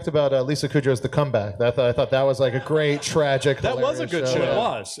really liked about Lisa Kudrow's The Comeback. I thought that was like a great, tragic, That was a good show. It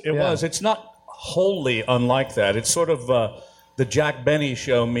was. It was. It's not wholly unlike that. It's sort of the Jack Benny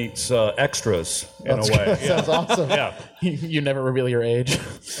show meets Extras in a way. Sounds awesome. Yeah. You never reveal your age.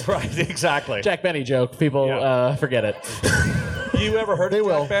 Right, exactly. Jack Benny joke. People forget it. You ever heard of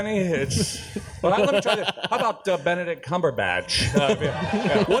will. Jack Benny? It's. Well, let me try this. How about Benedict Cumberbatch?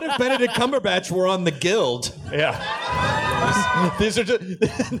 Yeah. What if Benedict Cumberbatch were on the Guild? Yeah. These are just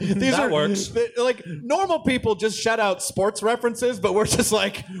works. Like normal people just shout out sports references, but we're just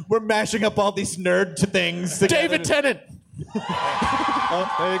like we're mashing up all these nerd things. David Tennant.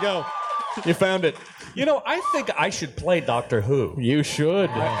 Oh, there you go. You found it. You know, I think I should play Doctor Who. You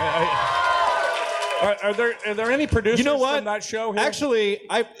should. Are there any producers You know what? from that show here? Actually,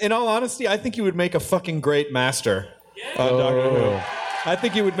 in all honesty, I think you would make a fucking great master on Doctor Who. I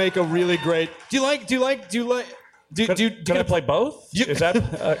think you would make a really great. Do you like Can I play both? Is that?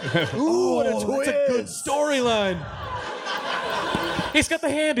 Ooh, what a twist! That's a good storyline. He's got the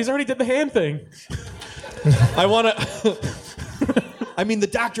hand. He's already did the hand thing. I want to. I mean, the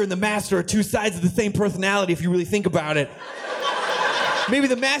Doctor and the Master are two sides of the same personality if you really think about it. Maybe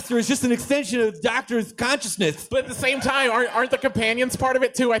the Master is just an extension of the Doctor's consciousness. But at the same time, aren't the companions part of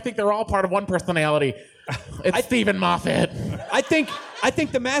it too? I think they're all part of one personality. It's Stephen Moffat. I think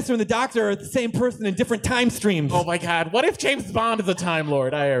the Master and the Doctor are the same person in different time streams. Oh my God! What if James Bond is a Time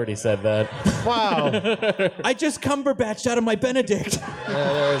Lord? I already said that. Wow. I just Cumberbatched out of my Benedict.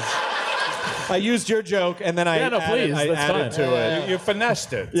 I used your joke and then I added to it. You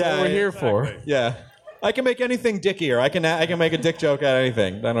finessed it. Yeah, That's what we're here for. Yeah, I can make anything dickier. I can make a dick joke out of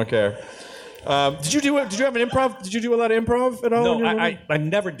anything. I don't care. Did you have an improv? Did you do a lot of improv at all? No, I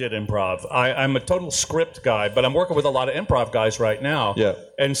never did improv. I'm a total script guy, but I'm working with a lot of improv guys right now. Yeah.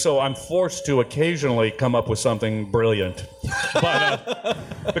 And so I'm forced to occasionally come up with something brilliant, but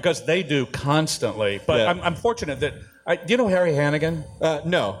because they do constantly. But Yeah. I'm fortunate that. Do you know Harry Hannigan?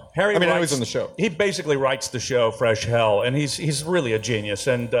 No. Harry. I mean, I was on the show. He basically writes the show Fresh Hell, and he's really a genius.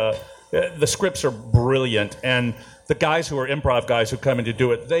 And the scripts are brilliant, and the guys who are improv guys who come in to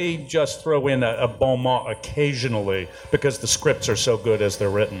do it, they just throw in a bon mot occasionally because the scripts are so good as they're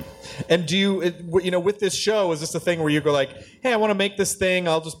written. And do you with this show, is this a thing where you go like, hey, I want to make this thing,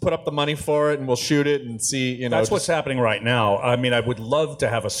 I'll just put up the money for it and we'll shoot it and see, That's what's happening right now. I mean, I would love to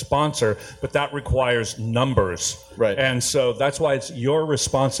have a sponsor, but that requires numbers. Right. And so that's why it's your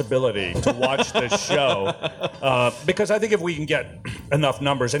responsibility to watch this show. Because I think if we can get enough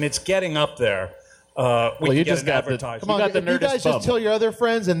numbers, and it's getting up there, we can get an advertisement. Come on, if you guys just tell your other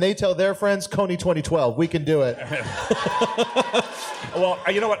friends and they tell their friends, Coney 2012, we can do it. Well,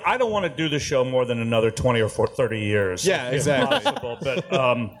 you know what? I don't want to do the show more than another 20 or 30 years. Yeah, exactly. Possible.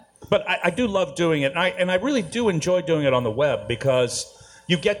 But I do love doing it, and I really do enjoy doing it on the web because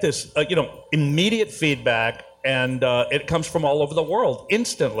you get this, immediate feedback, and it comes from all over the world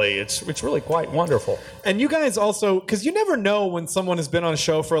instantly. It's really quite wonderful. And you guys also, because you never know when someone has been on a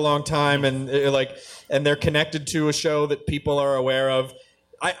show for a long time and they're connected to a show that people are aware of.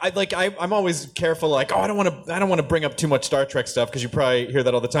 I'm always careful, like, I don't want to bring up too much Star Trek stuff because you probably hear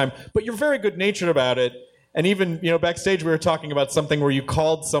that all the time. But you're very good natured about it. And even backstage we were talking about something where you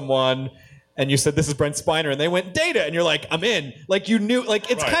called someone and you said, this is Brent Spiner, and they went, Data, and you're like, I'm in. Like, you knew, like,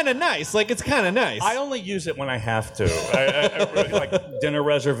 it's kind of nice. Like, it's kind of nice. I only use it when I have to. I really, like dinner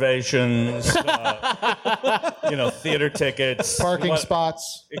reservations, theater tickets. Parking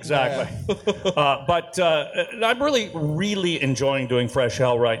spots. Exactly. Yeah. But I'm really, really enjoying doing Fresh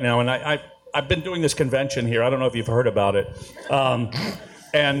Hell right now, and I've been doing this convention here. I don't know if you've heard about it.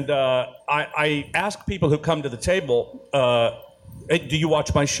 And I ask people who come to the table, do you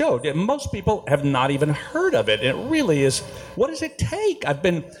watch my show? Most people have not even heard of it. It really is. What does it take? I've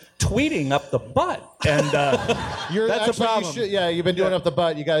been tweeting up the butt, and that's a problem. You've been doing up the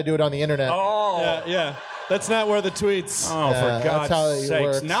butt. You got to do it on the internet. Oh, yeah. That's not where the tweets. Oh, for God's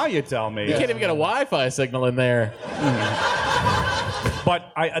sakes! Now you tell me. You can't even get a Wi-Fi signal in there.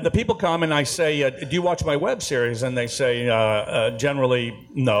 But the people come and I say, do you watch my web series? And they say, generally,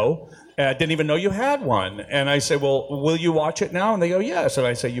 no. I didn't even know you had one. And I say, well, will you watch it now? And they go, yes. And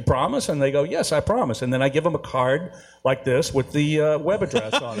I say, you promise? And they go, yes, I promise. And then I give them a card like this with the web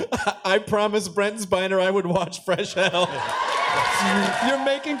address on it. I promise Brent Spiner I would watch Fresh Hell. You're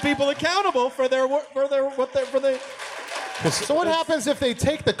making people accountable for their work, So what happens if they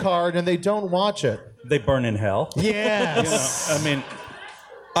take the card and they don't watch it? They burn in hell. Yes.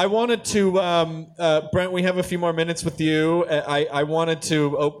 I wanted to, Brent, we have a few more minutes with you. I wanted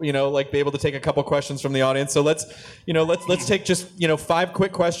to, be able to take a couple questions from the audience. So let's take just, 5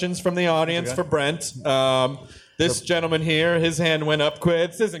 quick questions from the audience for Brent. This gentleman here, his hand went up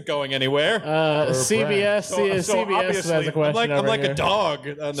quick. This isn't going anywhere. CBS has a question. I'm like a dog.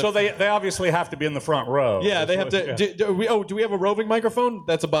 So they obviously have to be in the front row. Yeah, they have to. Do we have a roving microphone?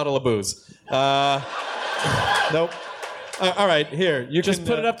 That's a bottle of booze. Nope. All right, here. You just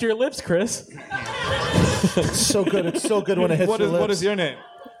put it up to your lips, Chris. It's so good. It's so good when it hits your lips. What is your name?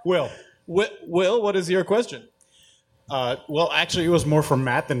 Will. Will, what is your question? Well, actually, it was more for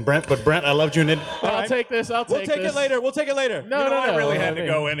Matt than Brent, but Brent, I loved you. I'll take this. We'll take it later. No, I really had to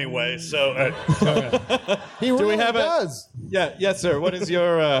go anyway, so... He really does. Yeah, yes, sir. What is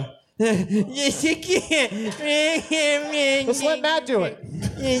your... Yes, you can. Just let Matt do it.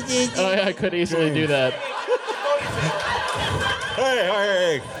 Oh, yeah, I could easily do that.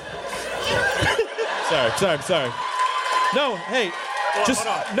 Hey. Sorry. No, hey. Just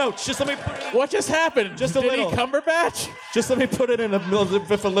let me put it in. What just happened? Just a little. Did he Cumberbatch? Just let me put it in a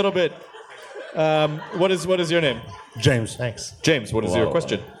little bit. What is your name? James. Thanks. James, what is your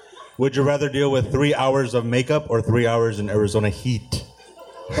question? Would you rather deal with 3 hours of makeup or 3 hours in Arizona heat?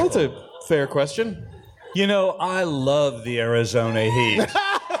 Well, that's a fair question. You know, I love the Arizona heat.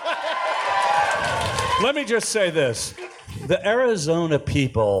 Let me just say this. The Arizona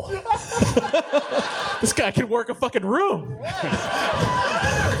people... This guy can work a fucking room.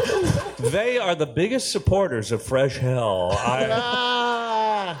 They are the biggest supporters of Fresh Hell.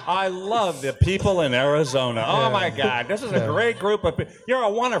 I love the people in Arizona. Oh, my God. This is a great group of people. You're a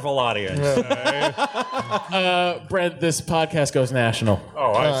wonderful audience. Brent, this podcast goes national.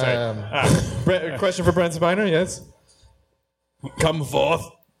 Oh, I say. Question for Brent Spiner, yes? Come forth.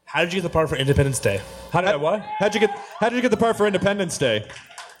 How did you get the part for Independence Day? How did I what? How'd you get the part for Independence Day?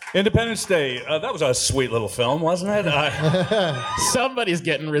 Independence Day. That was a sweet little film, wasn't it? Somebody's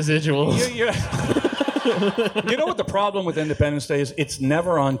getting residuals. You know what the problem with Independence Day is? It's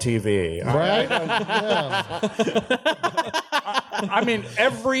never on TV. Right? I mean,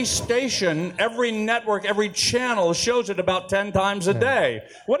 every station, every network, every channel shows it about 10 times a day.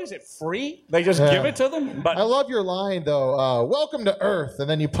 What is it, free? They just give it to them? But I love your line, though. Welcome to Earth. And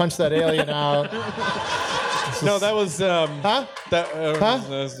then you punch that alien out. No, that was... Huh? Huh?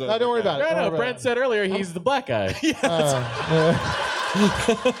 No, don't worry about it. No, Brent said earlier he's the black guy.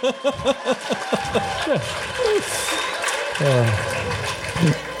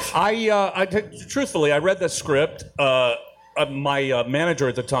 Truthfully, I read the script. My manager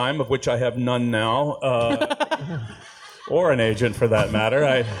at the time, of which I have none now, or an agent for that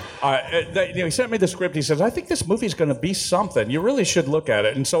matter, he sent me the script. He says, I think this movie's going to be something. You really should look at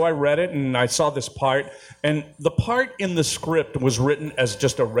it. And so I read it, and I saw this part. And the part in the script was written as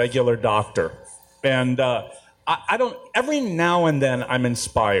just a regular doctor. And I don't, every now and then I'm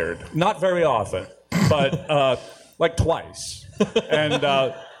inspired. Not very often, but like twice. And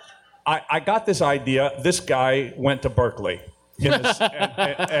I got this idea. This guy went to Berkeley and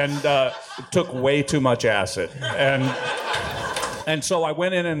took way too much acid. And so I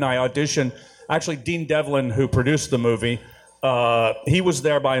went in and I auditioned. Actually, Dean Devlin, who produced the movie, he was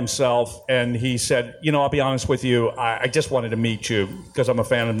there by himself, and he said, you know, I'll be honest with you, I just wanted to meet you because I'm a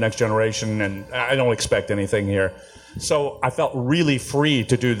fan of Next Generation, and I don't expect anything here. So I felt really free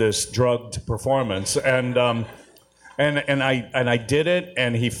to do this drugged performance, and I did it,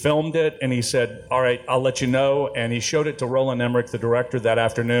 and he filmed it, and he said, all right, I'll let you know, and he showed it to Roland Emmerich, the director, that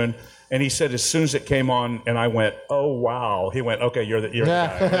afternoon. And he said, as soon as it came on, and I went, oh, wow. He went, okay, you're the guy.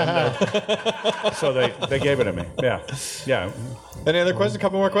 And, so they gave it to me. Yeah. Any other questions? A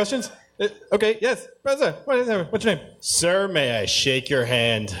couple more questions? Okay, yes. What's your name? Sir, may I shake your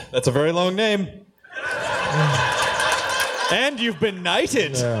hand? That's a very long name. And you've been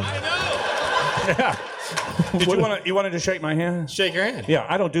knighted. Yeah. You wanted to shake my hand? Shake your hand. Yeah,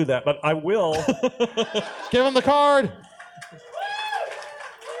 I don't do that, but I will. Give him the card.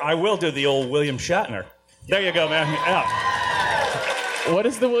 I will do the old William Shatner. There you go, man. Yeah. What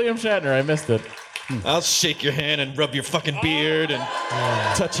is the William Shatner? I missed it. I'll shake your hand and rub your fucking beard and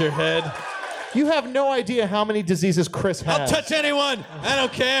touch your head. You have no idea how many diseases Chris has. I'll touch anyone. I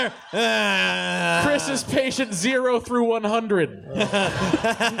don't care. Chris is patient 0 through 100.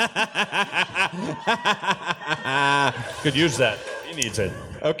 Could use that. He needs it.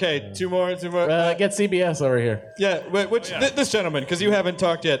 Okay, two more. Get CBS over here. Yeah, this gentleman, because you haven't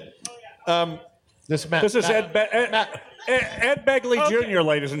talked yet. This is Ed Begley Jr.,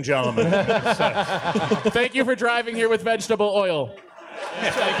 ladies and gentlemen. Thank you for driving here with vegetable oil.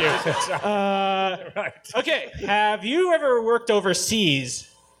 Thank you. Right. Okay, have you ever worked overseas?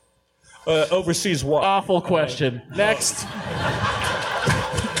 Overseas what? Awful question. Next.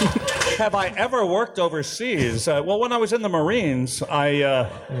 Have I ever worked overseas? Well, when I was in the Marines, I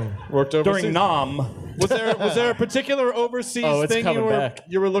worked overseas during Nam. Was there a particular overseas thing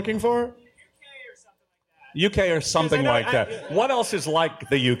you were looking for? UK or something like that. What else is like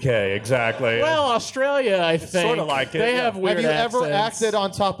the UK exactly? Well, Australia, I think. Sort of like it. They have weird accents. Have you ever accents. acted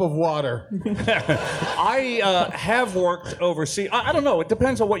on top of water? I have worked overseas. I don't know. It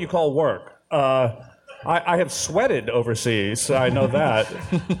depends on what you call work. I have sweated overseas. I know that.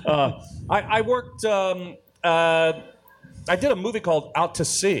 I worked. I did a movie called Out to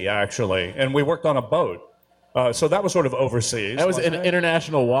Sea, actually, and we worked on a boat. So that was sort of overseas. That was in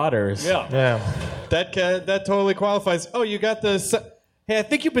international waters. Yeah. That totally qualifies. Oh, you got the... Hey, I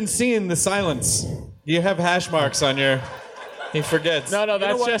think you've been seeing the silence. You have hash marks on your... He forgets. No,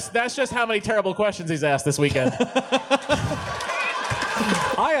 that's just how many terrible questions he's asked this weekend.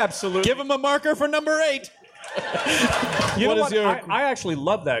 I absolutely... Give him a marker for number 8. You know what? I actually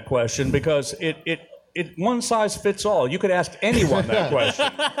love that question because it one size fits all. You could ask anyone that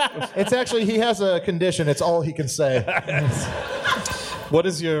question. It's actually, he has a condition. It's all he can say. What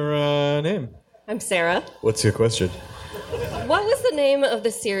is your name? I'm Sarah. What's your question? What was the name of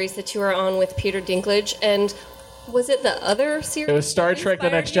the series that you were on with Peter Dinklage? And was it the other series? It was Star Trek: The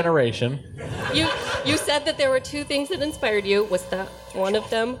Next Generation. You said that there were 2 things that inspired you. Was that one of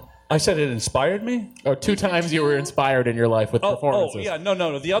them? I said it inspired me? Oh, 2 times you were inspired in your life with performances. Oh, yeah,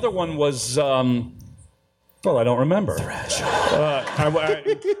 no. The other one was, well, I don't remember. Thresh.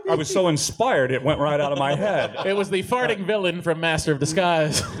 I was so inspired, it went right out of my head. It was the farting villain from Master of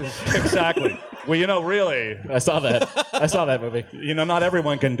Disguise. Exactly. Well, really. I saw that movie. Not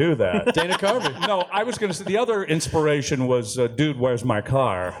everyone can do that. Dana Carvey. No, I was going to say the other inspiration was Dude, Where's My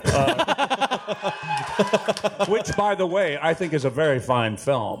Car? Which, by the way, I think is a very fine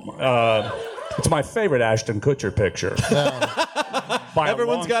film. It's my favorite Ashton Kutcher picture.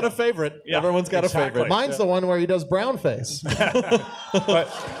 Everyone's got a favorite. Yeah, Everyone's got exactly. a favorite. Mine's the one where he does brown face. But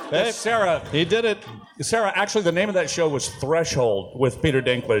Sarah, he did it. Sarah, actually, the name of that show was Threshold with Peter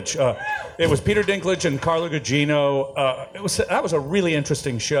Dinklage. It was Peter Dinklage and Carla Gugino. That was a really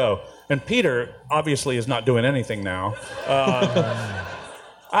interesting show. And Peter obviously is not doing anything now.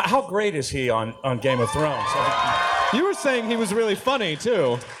 How great is he on Game of Thrones? You were saying he was really funny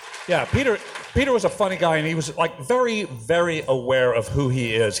too. Yeah, Peter was a funny guy, and he was like very, very aware of who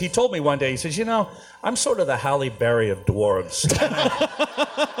he is. He told me one day, he says, I'm sort of the Halle Berry of dwarves.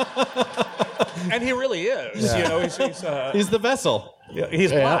 And he really is. Yeah. He's the vessel. Yeah,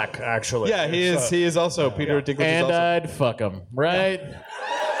 he's black, actually. Yeah, he is. He is also Peter Dinklage. And is also... I'd fuck him, right?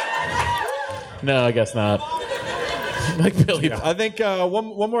 No, I guess not. Like Billy. Yeah. I think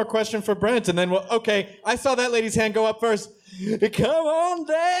one more question for Brent, and then okay. I saw that lady's hand go up first. Come on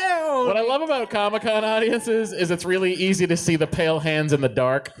down. What I love about Comic-Con audiences is it's really easy to see the pale hands in the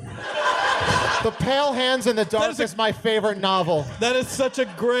dark. The Pale Hands in the Dark is my favorite novel. That is such a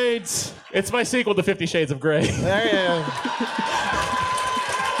great... It's my sequel to 50 Shades of Grey. There you go.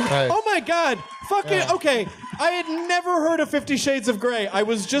 Right. Oh my God! Fucking okay. I had never heard of 50 Shades of Grey. I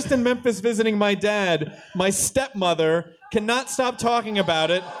was just in Memphis visiting my dad. My stepmother cannot stop talking about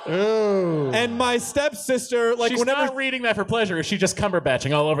it. Ooh. And my stepsister, like, she's whenever not reading that for pleasure. Is she just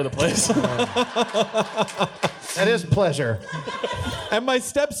cumberbatching all over the place? That is pleasure. And my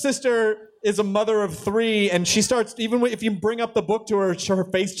stepsister is a mother of 3, and she starts, even if you bring up the book to her, her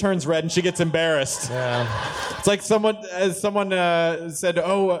face turns red and she gets embarrassed. Yeah. It's like someone said,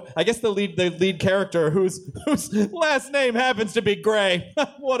 I guess the lead character whose last name happens to be Gray.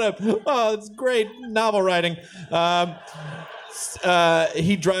 It's great novel writing.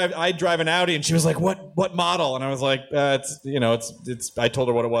 I'd drive an Audi, and she was like, what model? And I was like, it's I told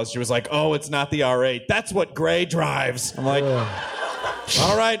her what it was. She was like, oh, it's not the R8. That's what Gray drives. I'm like,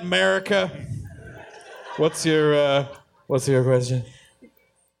 all right, America. What's your question?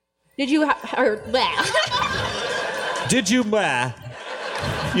 Did you Did you I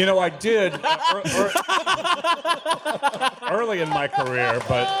did early in my career,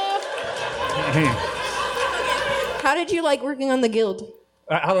 but How did you like working on the Guild?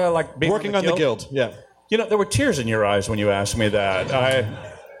 how do I like being working on the Guild? Yeah. There were tears in your eyes when you asked me that.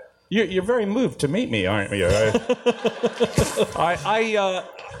 You're very moved to meet me, aren't you?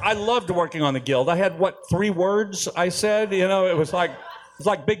 I loved working on the Guild. I had 3 words I said. It was like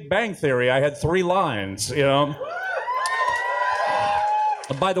Big Bang Theory. I had 3 lines.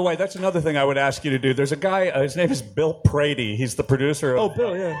 By the way, that's another thing I would ask you to do. There's a guy. His name is Bill Prady. He's the producer.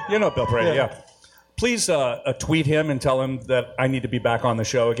 Bill. Yeah. You know Bill Prady. Yeah. Please tweet him and tell him that I need to be back on the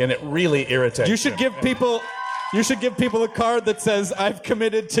show again. It really irritates You should give people a card that says, I've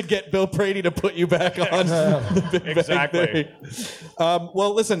committed to get Bill Prady to put you back on the Big Bang Exactly. Theory.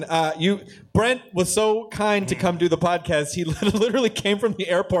 Well, listen, Brent was so kind to come do the podcast. He literally came from the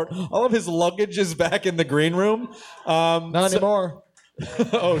airport. All of his luggage is back in the green room. Not anymore.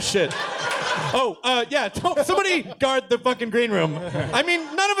 Oh, shit. Yeah, somebody guard the fucking green room. I mean,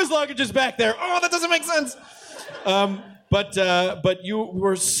 none of his luggage is back there. Oh, that doesn't make sense. But you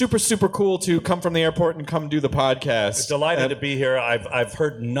were super, super cool to come from the airport and come do the podcast. Delighted to be here. I've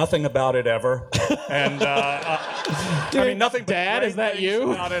heard nothing about it ever, and I mean nothing. Dad, is that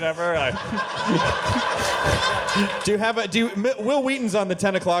you? About it ever. Will Wheaton's on the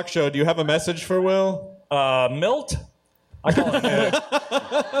 10 o'clock show. Do you have a message for Will? Milt. I call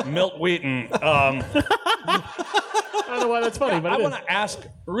him Milt Wheaton. I don't know why that's funny, but I want to ask,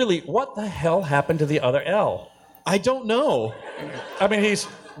 really, what the hell happened to the other L? I don't know. I mean, he's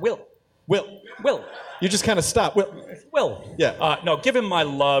Will. You just kind of stop. Will. Yeah. No, give him my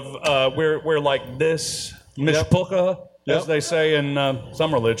love. We're like this. Mishpucha. as they say in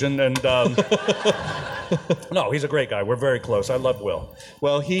some religion. And no, he's a great guy. We're very close. I love Will.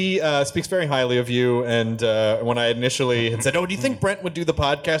 Well, he speaks very highly of you. And when I initially had said, "Oh, do you think Brent would do the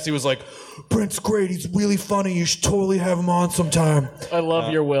podcast?" He was like, "Brent's great. He's really funny. You should totally have him on sometime." I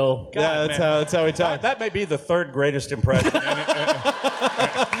love your Will. God, that's how he talks. That may be the third greatest impression.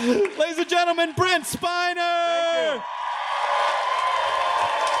 Ladies and gentlemen, Brent Spiner.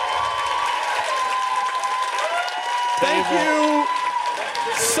 Thank you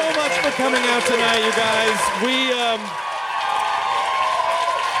so much for coming out tonight, you guys.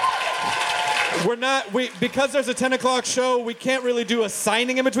 Because there's a 10 o'clock show, we can't really do a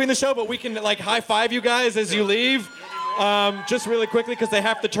signing in between the show, but we can like high five you guys as you leave. Just really quickly, because they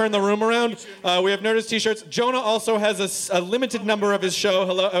have to turn the room around. We have Nerdist t-shirts. Jonah also has a limited number of his show,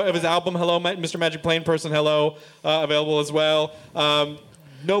 of his album, Hello, Mr. Magic Plane Person, Hello, available as well.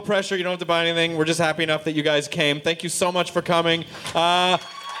 No pressure. You don't have to buy anything. We're just happy enough that you guys came. Thank you so much for coming.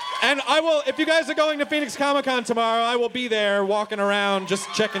 And I will, if you guys are going to Phoenix Comic-Con tomorrow, I will be there walking around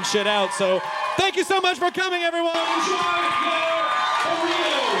just checking shit out. So thank you so much for coming, everyone. Enjoy your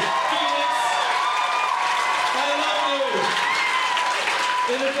burritos, Phoenix. I love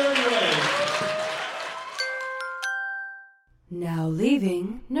you. In a dirty way. Now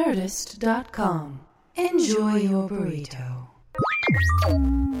leaving Nerdist.com. Enjoy your burrito.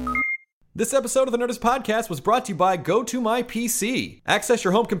 This episode of the Nerdist Podcast was brought to you by GoToMyPC. Access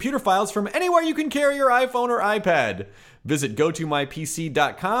your home computer files from anywhere you can carry your iPhone or iPad. Visit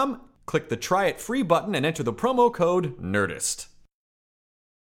GoToMyPC.com, click the Try It Free button, and enter the promo code NERDIST.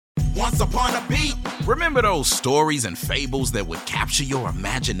 Once upon a beat. Remember those stories and fables that would capture your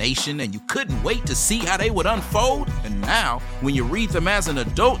imagination and you couldn't wait to see how they would unfold? And now, when you read them as an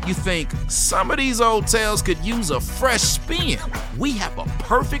adult, you think, some of these old tales could use a fresh spin. We have a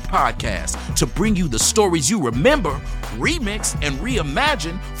perfect podcast to bring you the stories you remember, remix, and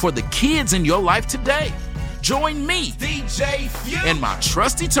reimagine for the kids in your life today. Join me, DJ Few, and my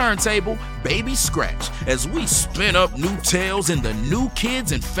trusty turntable, Baby Scratch, as we spin up new tales in the New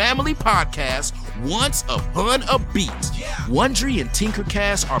Kids and Family podcast, Once Upon a Beat. Wondery and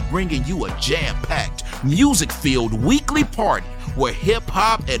Tinkercast are bringing you a jam-packed, music-filled weekly party where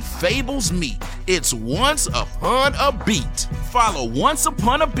hip-hop and fables meet. It's Once Upon a Beat. Follow Once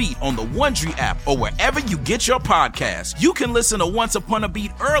Upon a Beat on the Wondery app or wherever you get your podcasts. You can listen to Once Upon a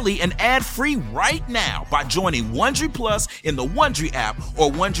Beat early and ad-free right now by joining Wondery Plus in the Wondery app or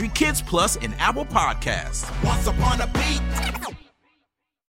Wondery Kids Plus in Apple Podcasts. Once Upon a Beat.